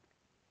 HP.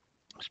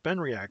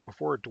 Spend react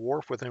before a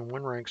dwarf within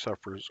 1 rank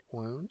suffers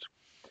wounds.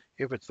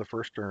 If it's the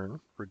first turn,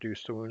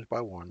 reduce the wounds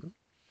by 1.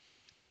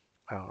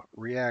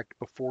 React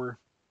before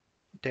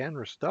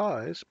Danris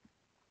dies.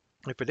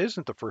 If it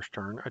isn't the first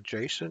turn,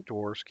 adjacent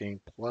dwarves gain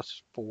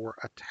 +4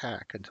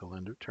 attack until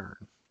end of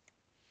turn.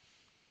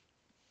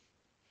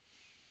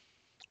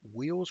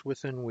 Wheels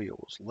within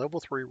Wheels. Level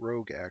 3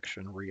 rogue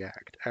action,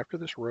 react. After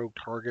this rogue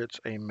targets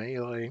a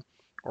melee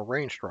or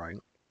range strike,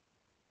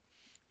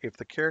 if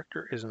the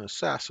character is an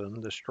assassin,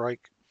 the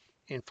strike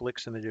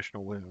inflicts an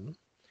additional wound.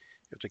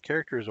 If the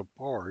character is a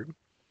bard,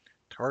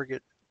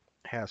 target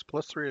has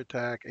 +3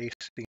 attack,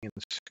 AC, and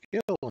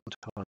skill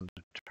until end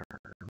of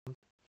turn.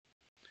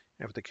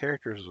 If the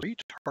character is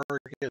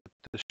retarget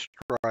the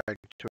strike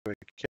to a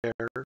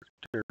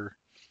character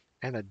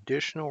an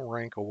additional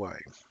rank away.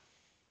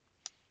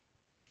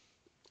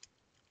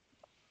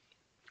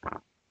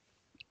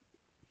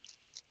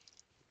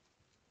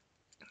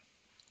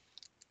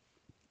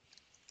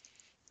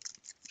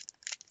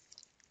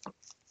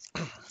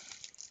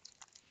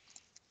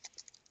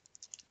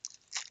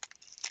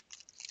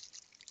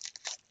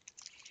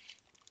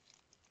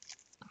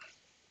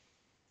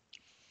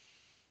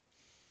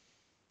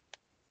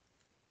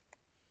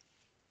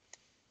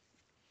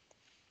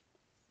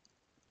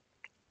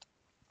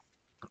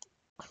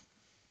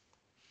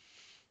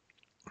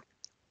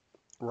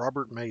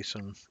 Robert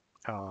Mason,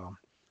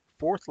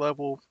 4th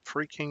level,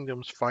 Free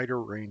Kingdoms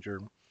Fighter Ranger,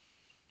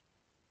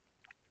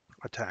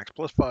 attacks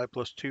 +5,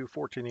 +2,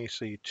 14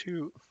 AC,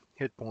 2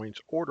 hit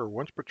points. Order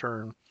once per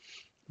turn.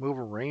 Move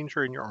a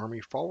ranger in your army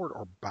forward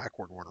or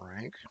backward 1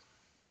 rank.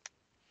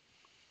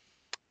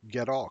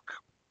 Gedok,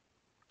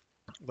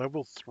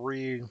 level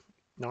 3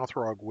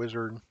 Nothrog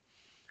Wizard,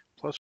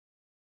 plus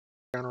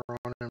counter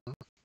on him.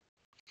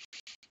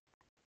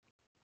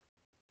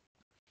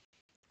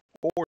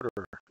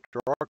 Order,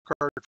 draw a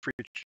card for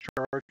each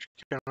charge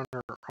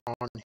counter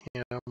on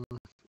him,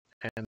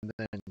 and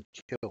then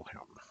kill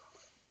him.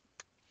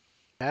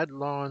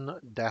 Adlon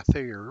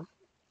Dathir,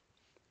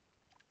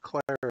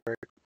 Cleric,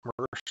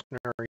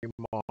 Mercenary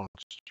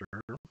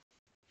Monster,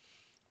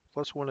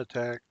 plus 1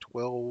 attack,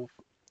 12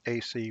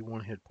 AC,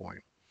 1 hit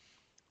point.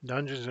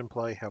 Dungeons in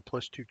play have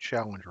plus 2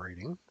 challenge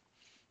rating.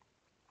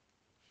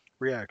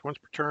 React. Once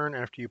per turn,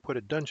 after you put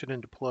a dungeon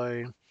into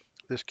play,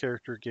 this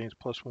character gains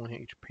plus 1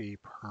 HP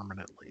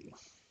permanently.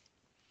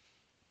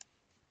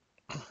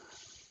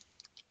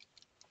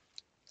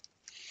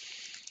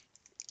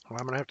 Well,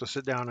 I'm going to have to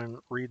sit down and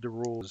read the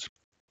rules.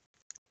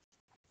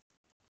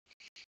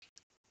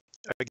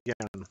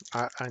 Again,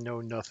 I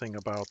know nothing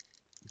about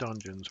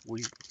dungeons.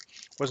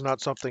 Was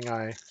not something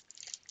I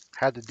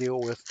had to deal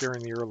with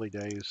during the early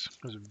days.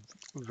 It was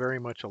very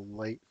much a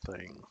late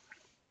thing.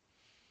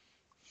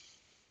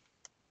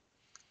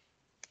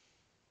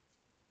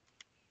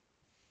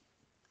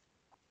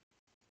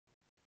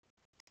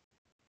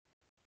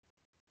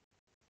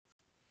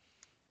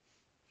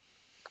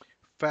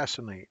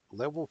 Fascinate.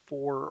 Level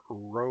 4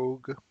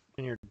 Rogue.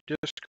 In your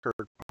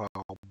discard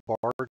pile,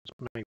 bards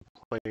may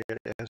play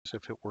it as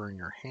if it were in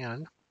your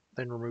hand,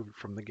 then remove it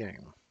from the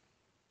game.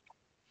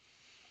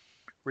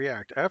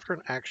 React. After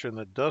an action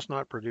that does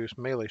not produce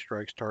melee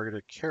strikes target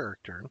a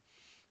character,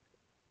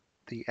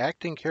 the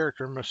acting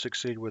character must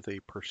succeed with a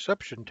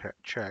perception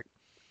check,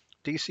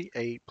 DC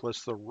 8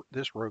 plus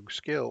this rogue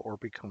skill, or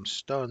become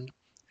stunned,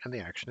 and the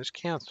action is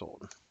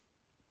cancelled.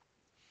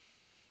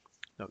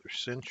 Another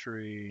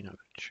Sentry, another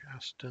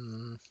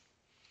Chasten,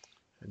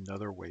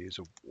 another Ways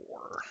of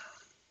War.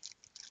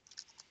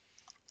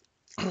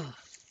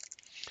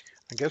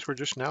 I guess we're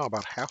just now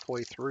about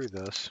halfway through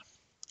this.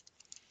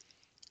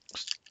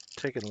 It's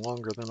taken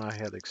longer than I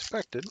had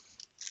expected,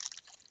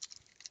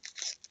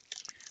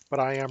 but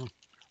I am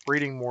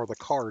reading more of the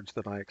cards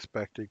than I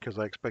expected because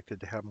I expected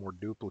to have more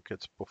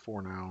duplicates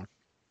before now.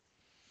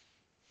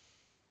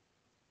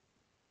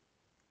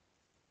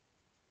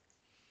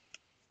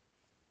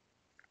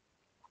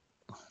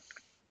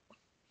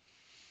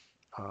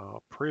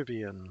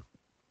 Privian,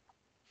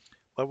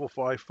 level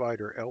 5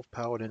 fighter, elf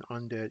paladin,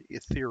 undead,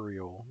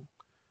 ethereal,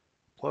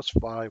 plus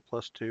 5,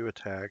 plus 2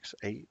 attacks,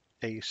 8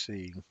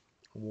 AC,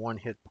 1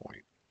 hit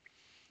point.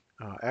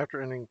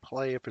 After ending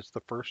play, if it's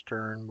the first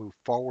turn, move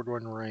forward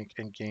 1 rank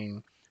and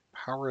gain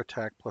power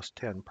attack plus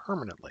 10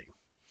 permanently.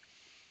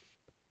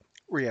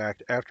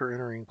 React. After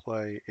entering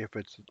play, if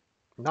it's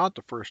not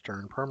the first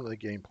turn, permanently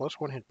gain plus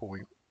 1 hit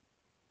point.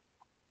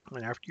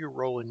 And after you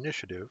roll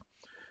initiative,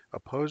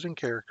 opposing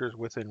characters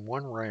within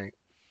 1 rank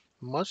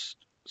must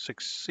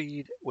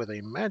succeed with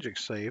a magic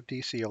save,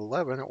 DC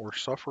 11, or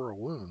suffer a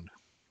wound.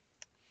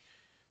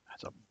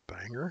 That's a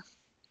banger.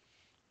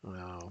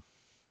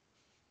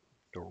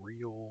 The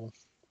real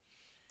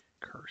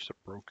Curse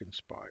of Broken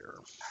Spire.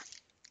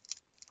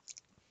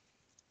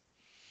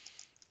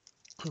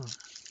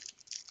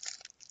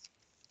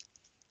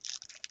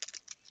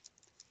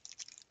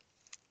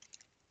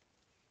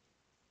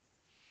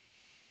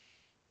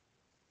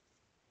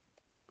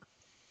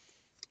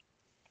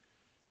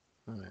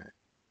 Alright.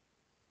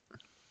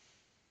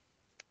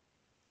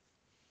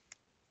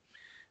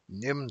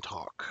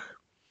 Nimtok.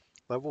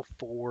 Level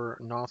 4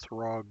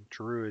 Nothrog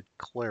Druid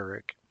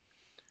Cleric.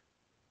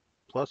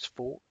 Plus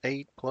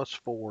 8 plus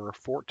 4,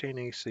 14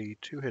 AC,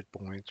 2 hit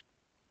points.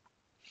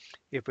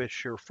 If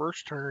it's your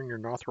first turn, your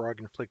Nothrog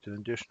inflict an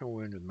additional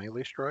wound with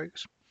melee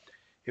strikes.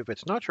 If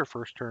it's not your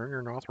first turn,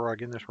 your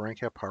Nothrog in this rank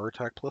have power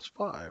attack plus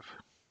 5.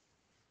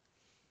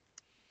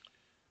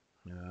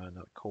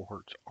 Another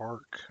Cohort's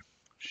Arc,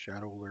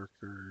 Shadow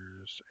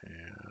Lurkers,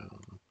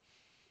 and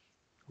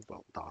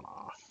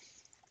Valdana.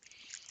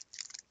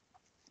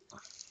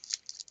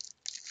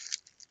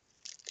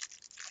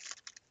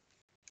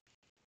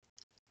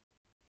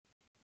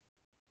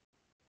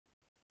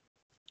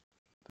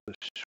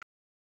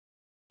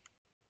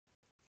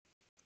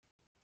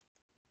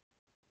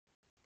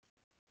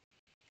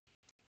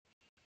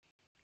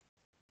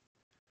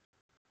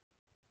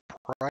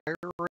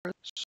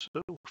 Pirates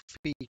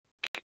Sophie,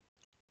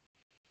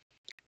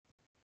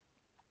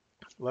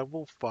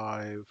 level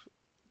 5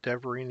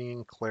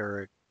 Deverinian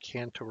Cleric,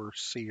 Cantor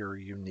Seer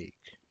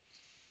unique.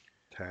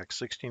 Attack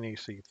 16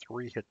 AC,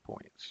 3 hit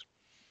points.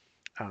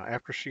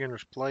 After she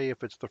enters play,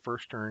 if it's the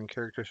first turn,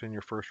 characters in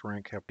your first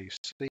rank have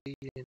AC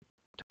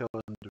until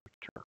end of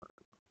turn.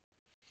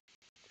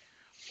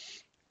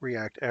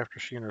 React. After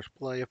she enters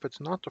play, if it's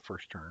not the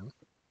first turn,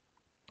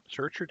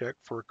 search your deck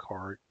for a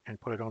card and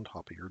put it on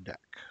top of your deck.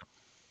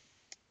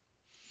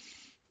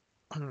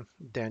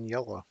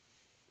 Daniela.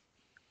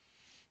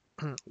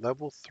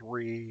 Level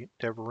 3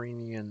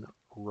 Deverinian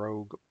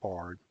Rogue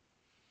Bard.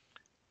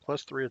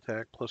 Plus 3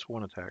 attack, plus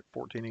 1 attack,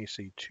 14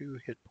 AC, 2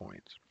 hit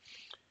points.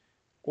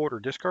 Order.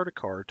 Discard a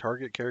card.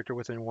 Target character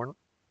within 1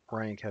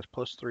 rank has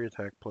plus 3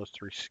 attack, plus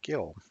 3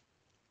 skill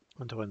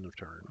until end of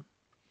turn.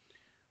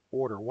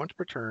 Order once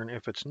per turn.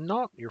 If it's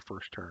not your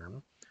first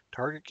turn,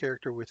 target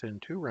character within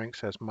 2 ranks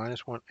has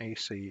 -1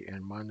 AC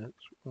and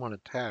 -1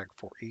 attack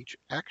for each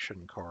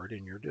action card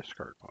in your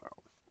discard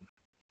pile.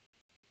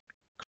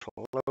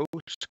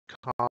 Close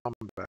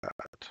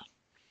combat.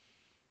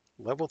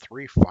 Level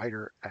 3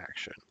 fighter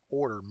action.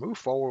 Order, move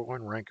forward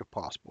 1 rank if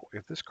possible.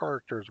 If this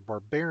character is a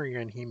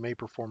barbarian, he may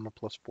perform a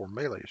 +4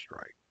 melee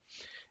strike.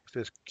 If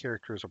this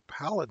character is a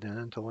paladin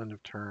until end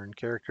of turn,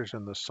 characters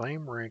in the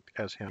same rank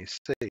as him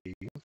AC.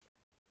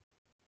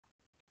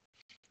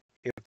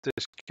 If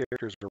this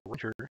character is a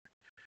ranger,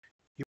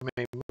 you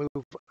may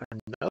move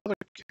another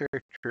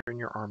character in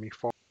your army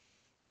forward.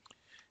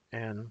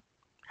 And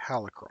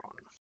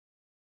Halacron.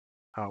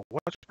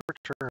 Once per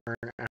turn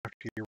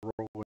after you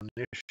roll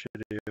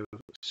initiative,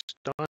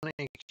 stun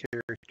a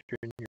character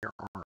in your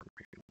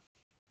army.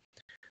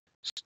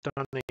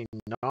 Stun a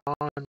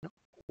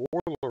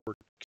non-Warlord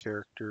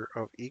character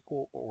of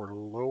equal or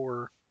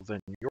lower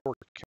than your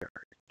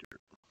character.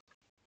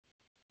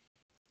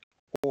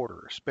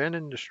 Order. Spend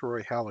and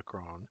destroy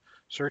Halacron.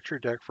 Search your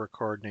deck for a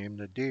card named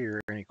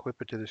Nadir and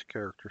equip it to this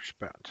character's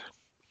spent.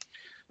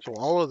 So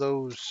all of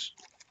those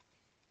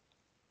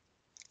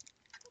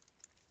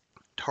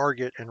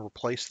target and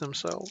replace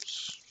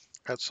themselves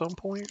at some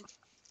point,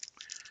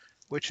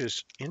 which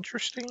is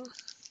interesting.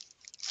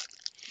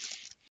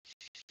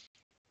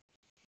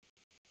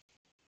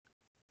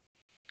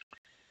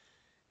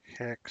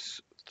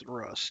 Hex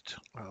Thrust.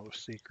 Oh,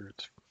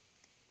 secrets.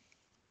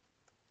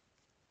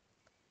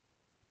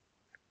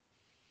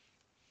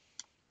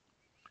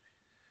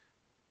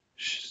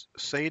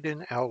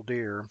 Sadan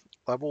Aldir,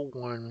 level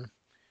 1,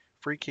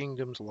 Free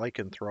Kingdoms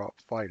Lycanthrope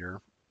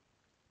fighter.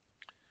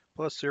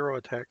 +0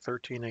 attack,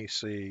 13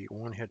 AC,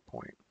 1 hit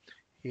point.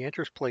 He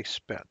enters play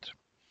spent.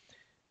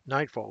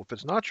 Nightfall. If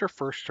it's not your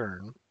first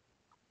turn,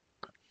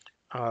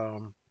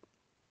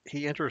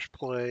 he enters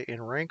play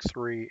in rank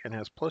 3 and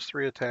has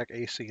 +3 attack,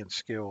 AC, and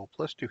skill,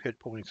 +2 hit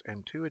points,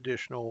 and 2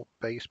 additional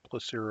base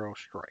 +0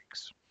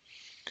 strikes.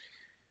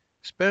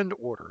 Spend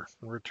order.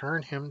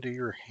 Return him to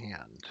your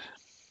hand.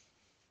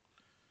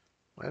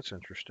 That's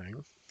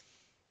interesting.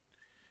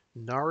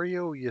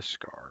 Nario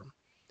Yiskar.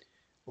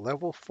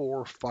 Level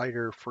 4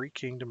 fighter, Free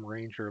Kingdom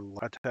Ranger,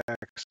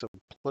 attacks of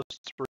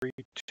 +3,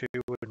 2,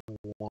 and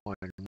 1,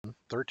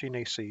 13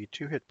 AC,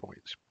 2 hit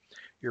points.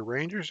 Your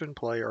Rangers in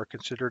play are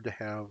considered to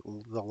have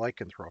the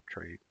Lycanthrope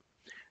trait.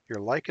 Your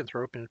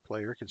Lycanthrope in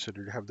play are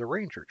considered to have the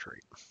Ranger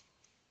trait.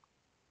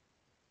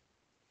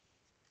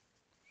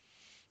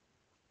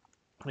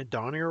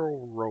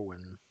 Doniro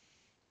Rowan.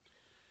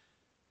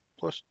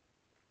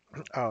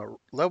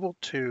 Level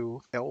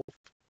 2 Elf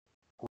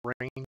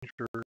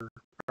Ranger,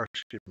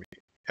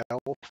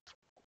 Elf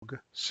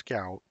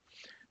Scout,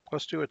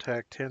 +2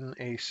 attack, 10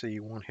 AC,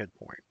 1 hit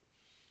point.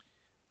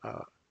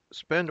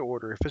 Spend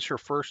order. If it's your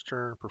first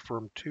turn,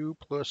 perform 2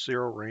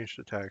 +0 ranged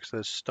attacks.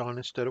 That's stun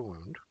instead of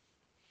wound.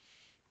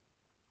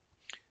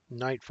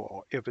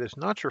 Nightfall. If it is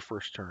not your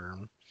first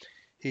turn,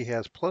 he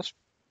has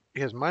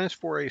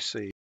 -4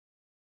 AC.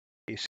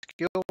 A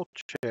skill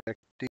check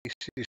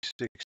DC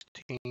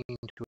 16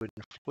 to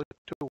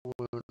inflict a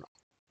wound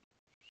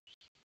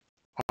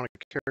on a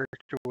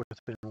character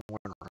within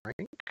 1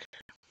 rank.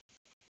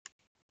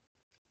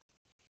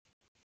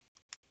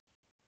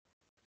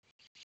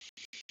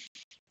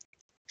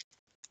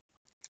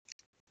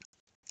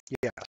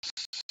 Yes,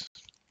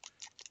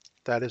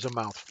 that is a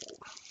mouthful.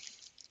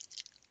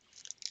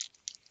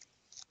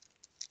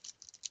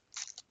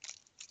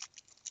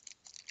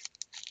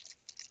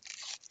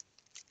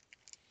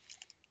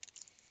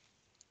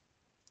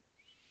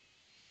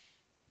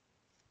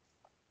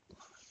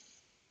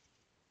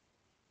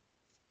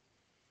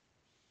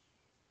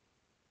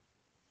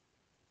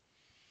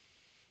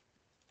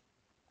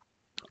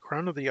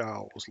 Crown of the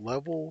Owls,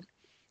 level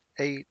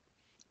 8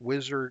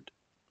 wizard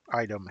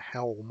item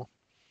Helm,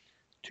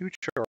 2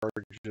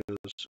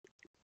 charges,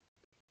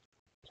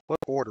 plus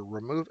order,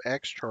 remove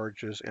X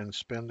charges and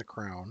spend the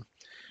crown.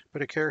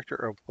 Put a character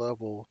of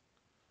level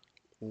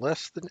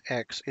less than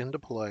X into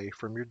play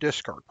from your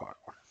discard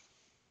pile.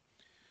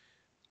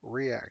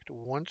 React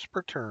once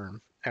per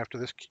turn after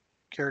this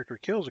character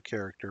kills a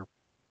character.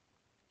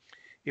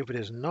 If it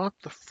is not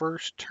the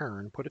first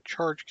turn, put a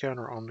charge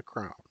counter on the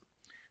crown.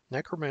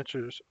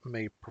 Necromancers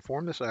may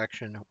perform this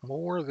action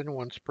more than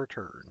once per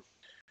turn.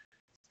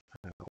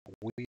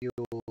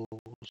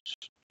 Wheels,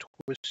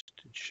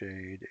 Twisted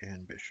Shade,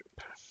 and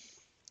Bishop.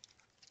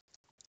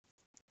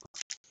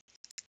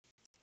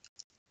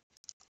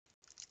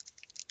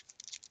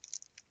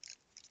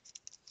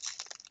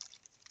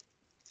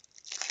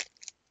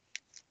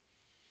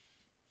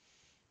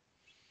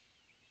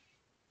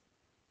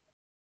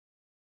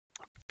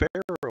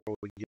 Pharaoh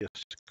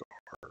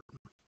Yiskar.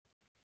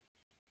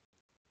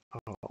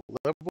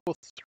 Level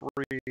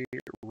 3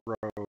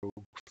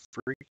 rogue,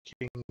 Free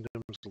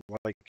Kingdoms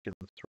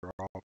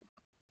Lycanthrope,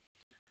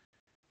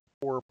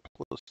 4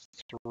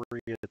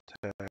 +3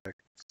 attack,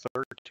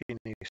 13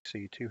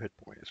 AC, 2 hit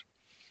points.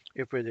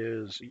 If it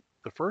is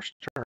the first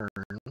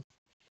turn,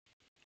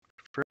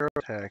 Pharaoh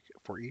attack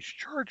for each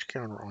charge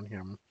counter on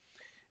him,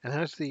 and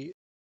has the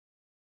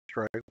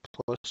strike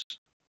plus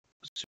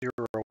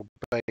 0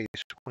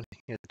 base when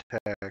he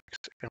attacks,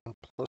 and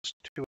plus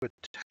 2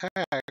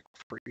 attack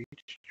for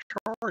each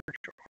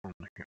charge on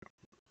him.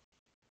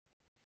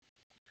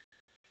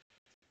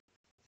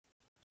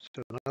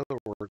 So in other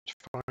words,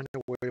 find a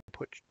way to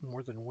put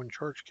more than one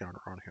charge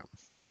counter on him.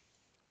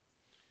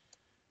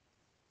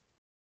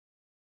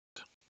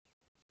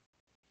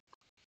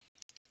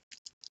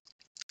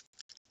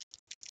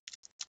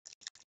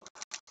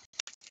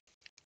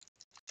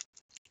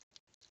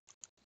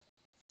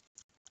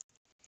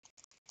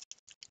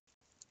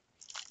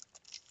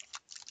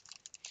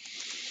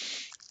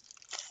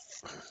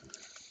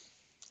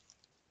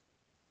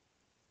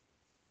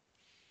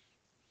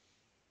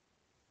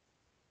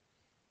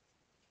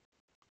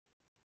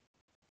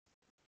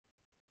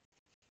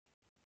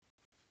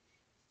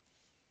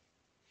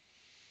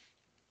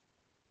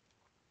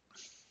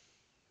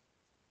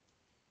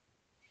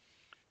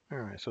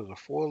 Alright, so the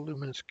foil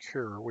luminous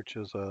cure, which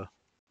is a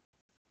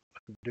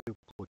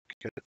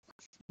duplicate.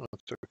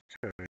 That's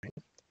okay.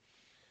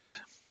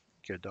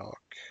 Gadok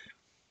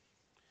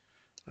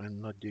and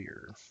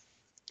Nadir.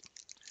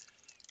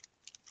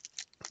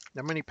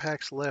 How many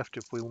packs left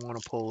if we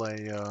want to pull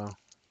a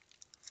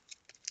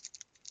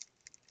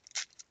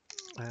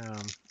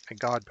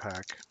god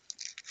pack?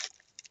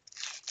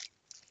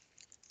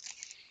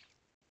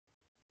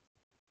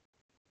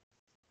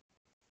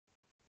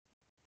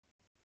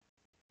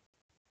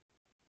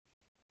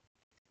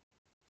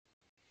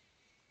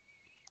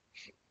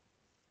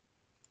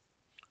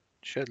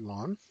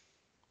 Shedlon,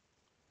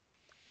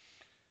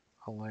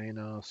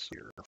 Elena,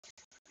 Seer.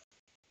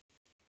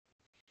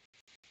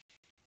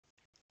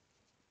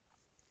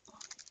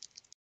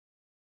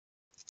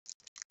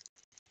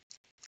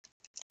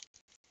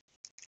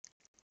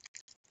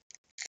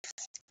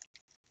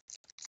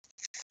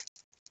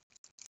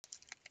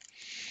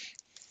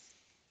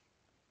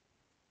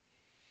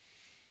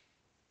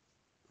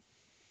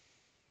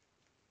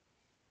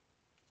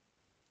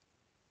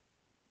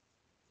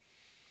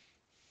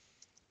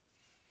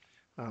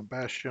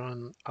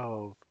 Bastion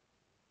of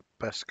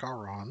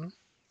Beskharon,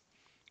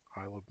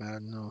 Isle of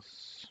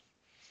Madness,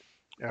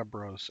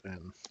 Abras,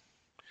 and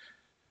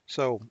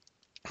so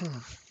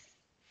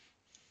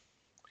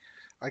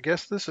I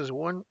guess this is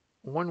one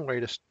way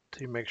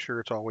to make sure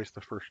it's always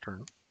the first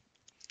turn.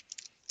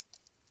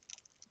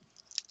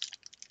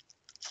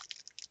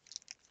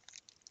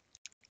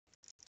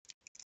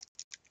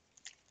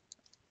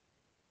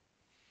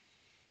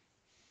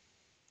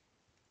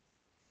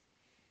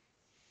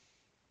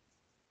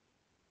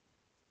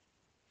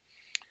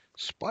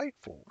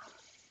 Spiteful.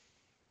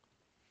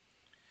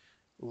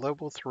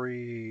 Level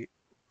 3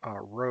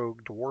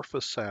 Rogue Dwarf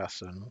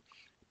Assassin,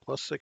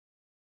 plus 6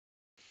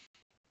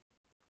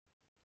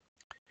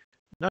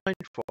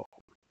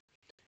 Nightfall.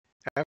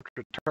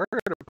 After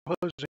target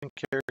opposing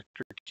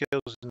character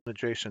kills an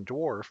adjacent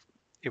dwarf,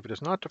 if it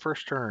is not the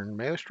first turn,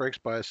 melee strikes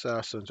by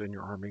assassins in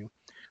your army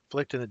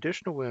inflict an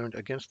additional wound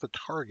against the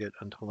target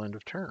until end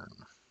of turn.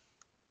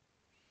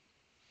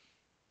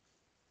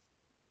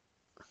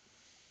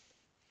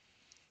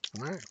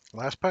 Alright,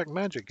 last pack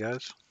magic,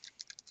 guys.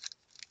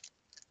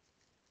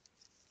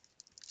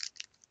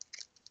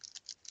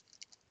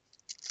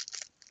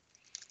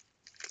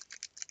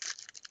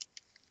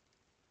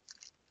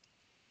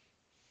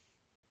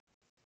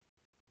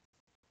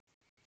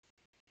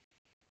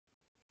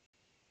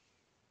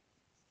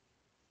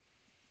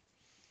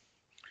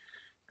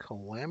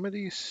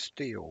 Calamity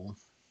Steel,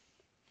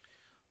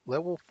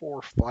 level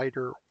 4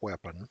 fighter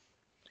weapon,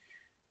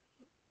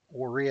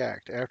 will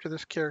react. After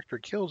this character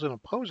kills an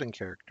opposing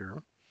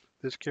character,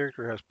 this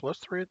character has plus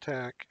 3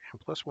 attack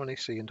and plus 1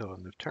 AC until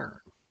end of turn.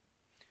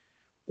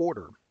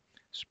 Order.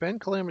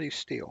 Spend Calamity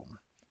Steel.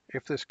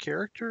 If this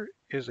character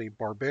is a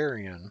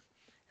barbarian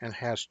and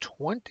has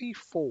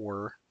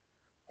 24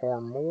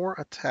 or more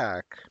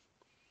attack,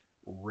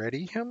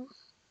 ready him.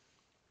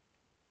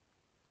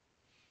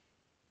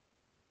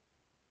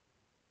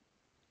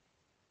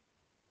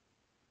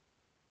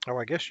 Oh,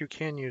 I guess you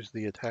can use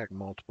the attack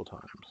multiple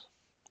times.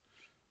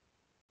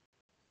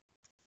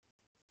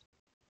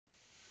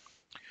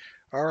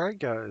 All right,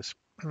 guys.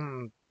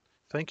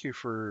 Thank you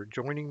for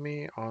joining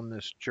me on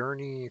this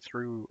journey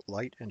through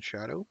light and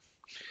shadow.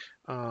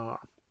 Uh,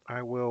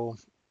 I will.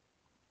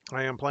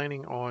 I am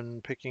planning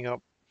on picking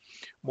up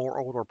more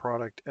older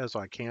product as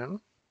I can.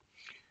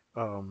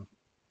 Um,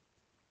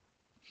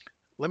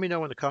 Let me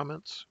know in the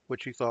comments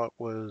what you thought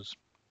was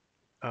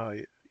uh,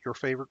 your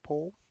favorite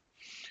poll.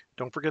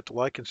 Don't forget to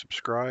like and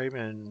subscribe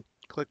and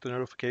click the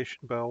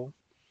notification bell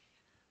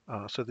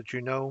so that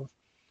you know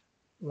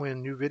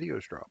when new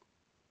videos drop.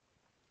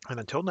 And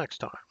until next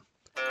time.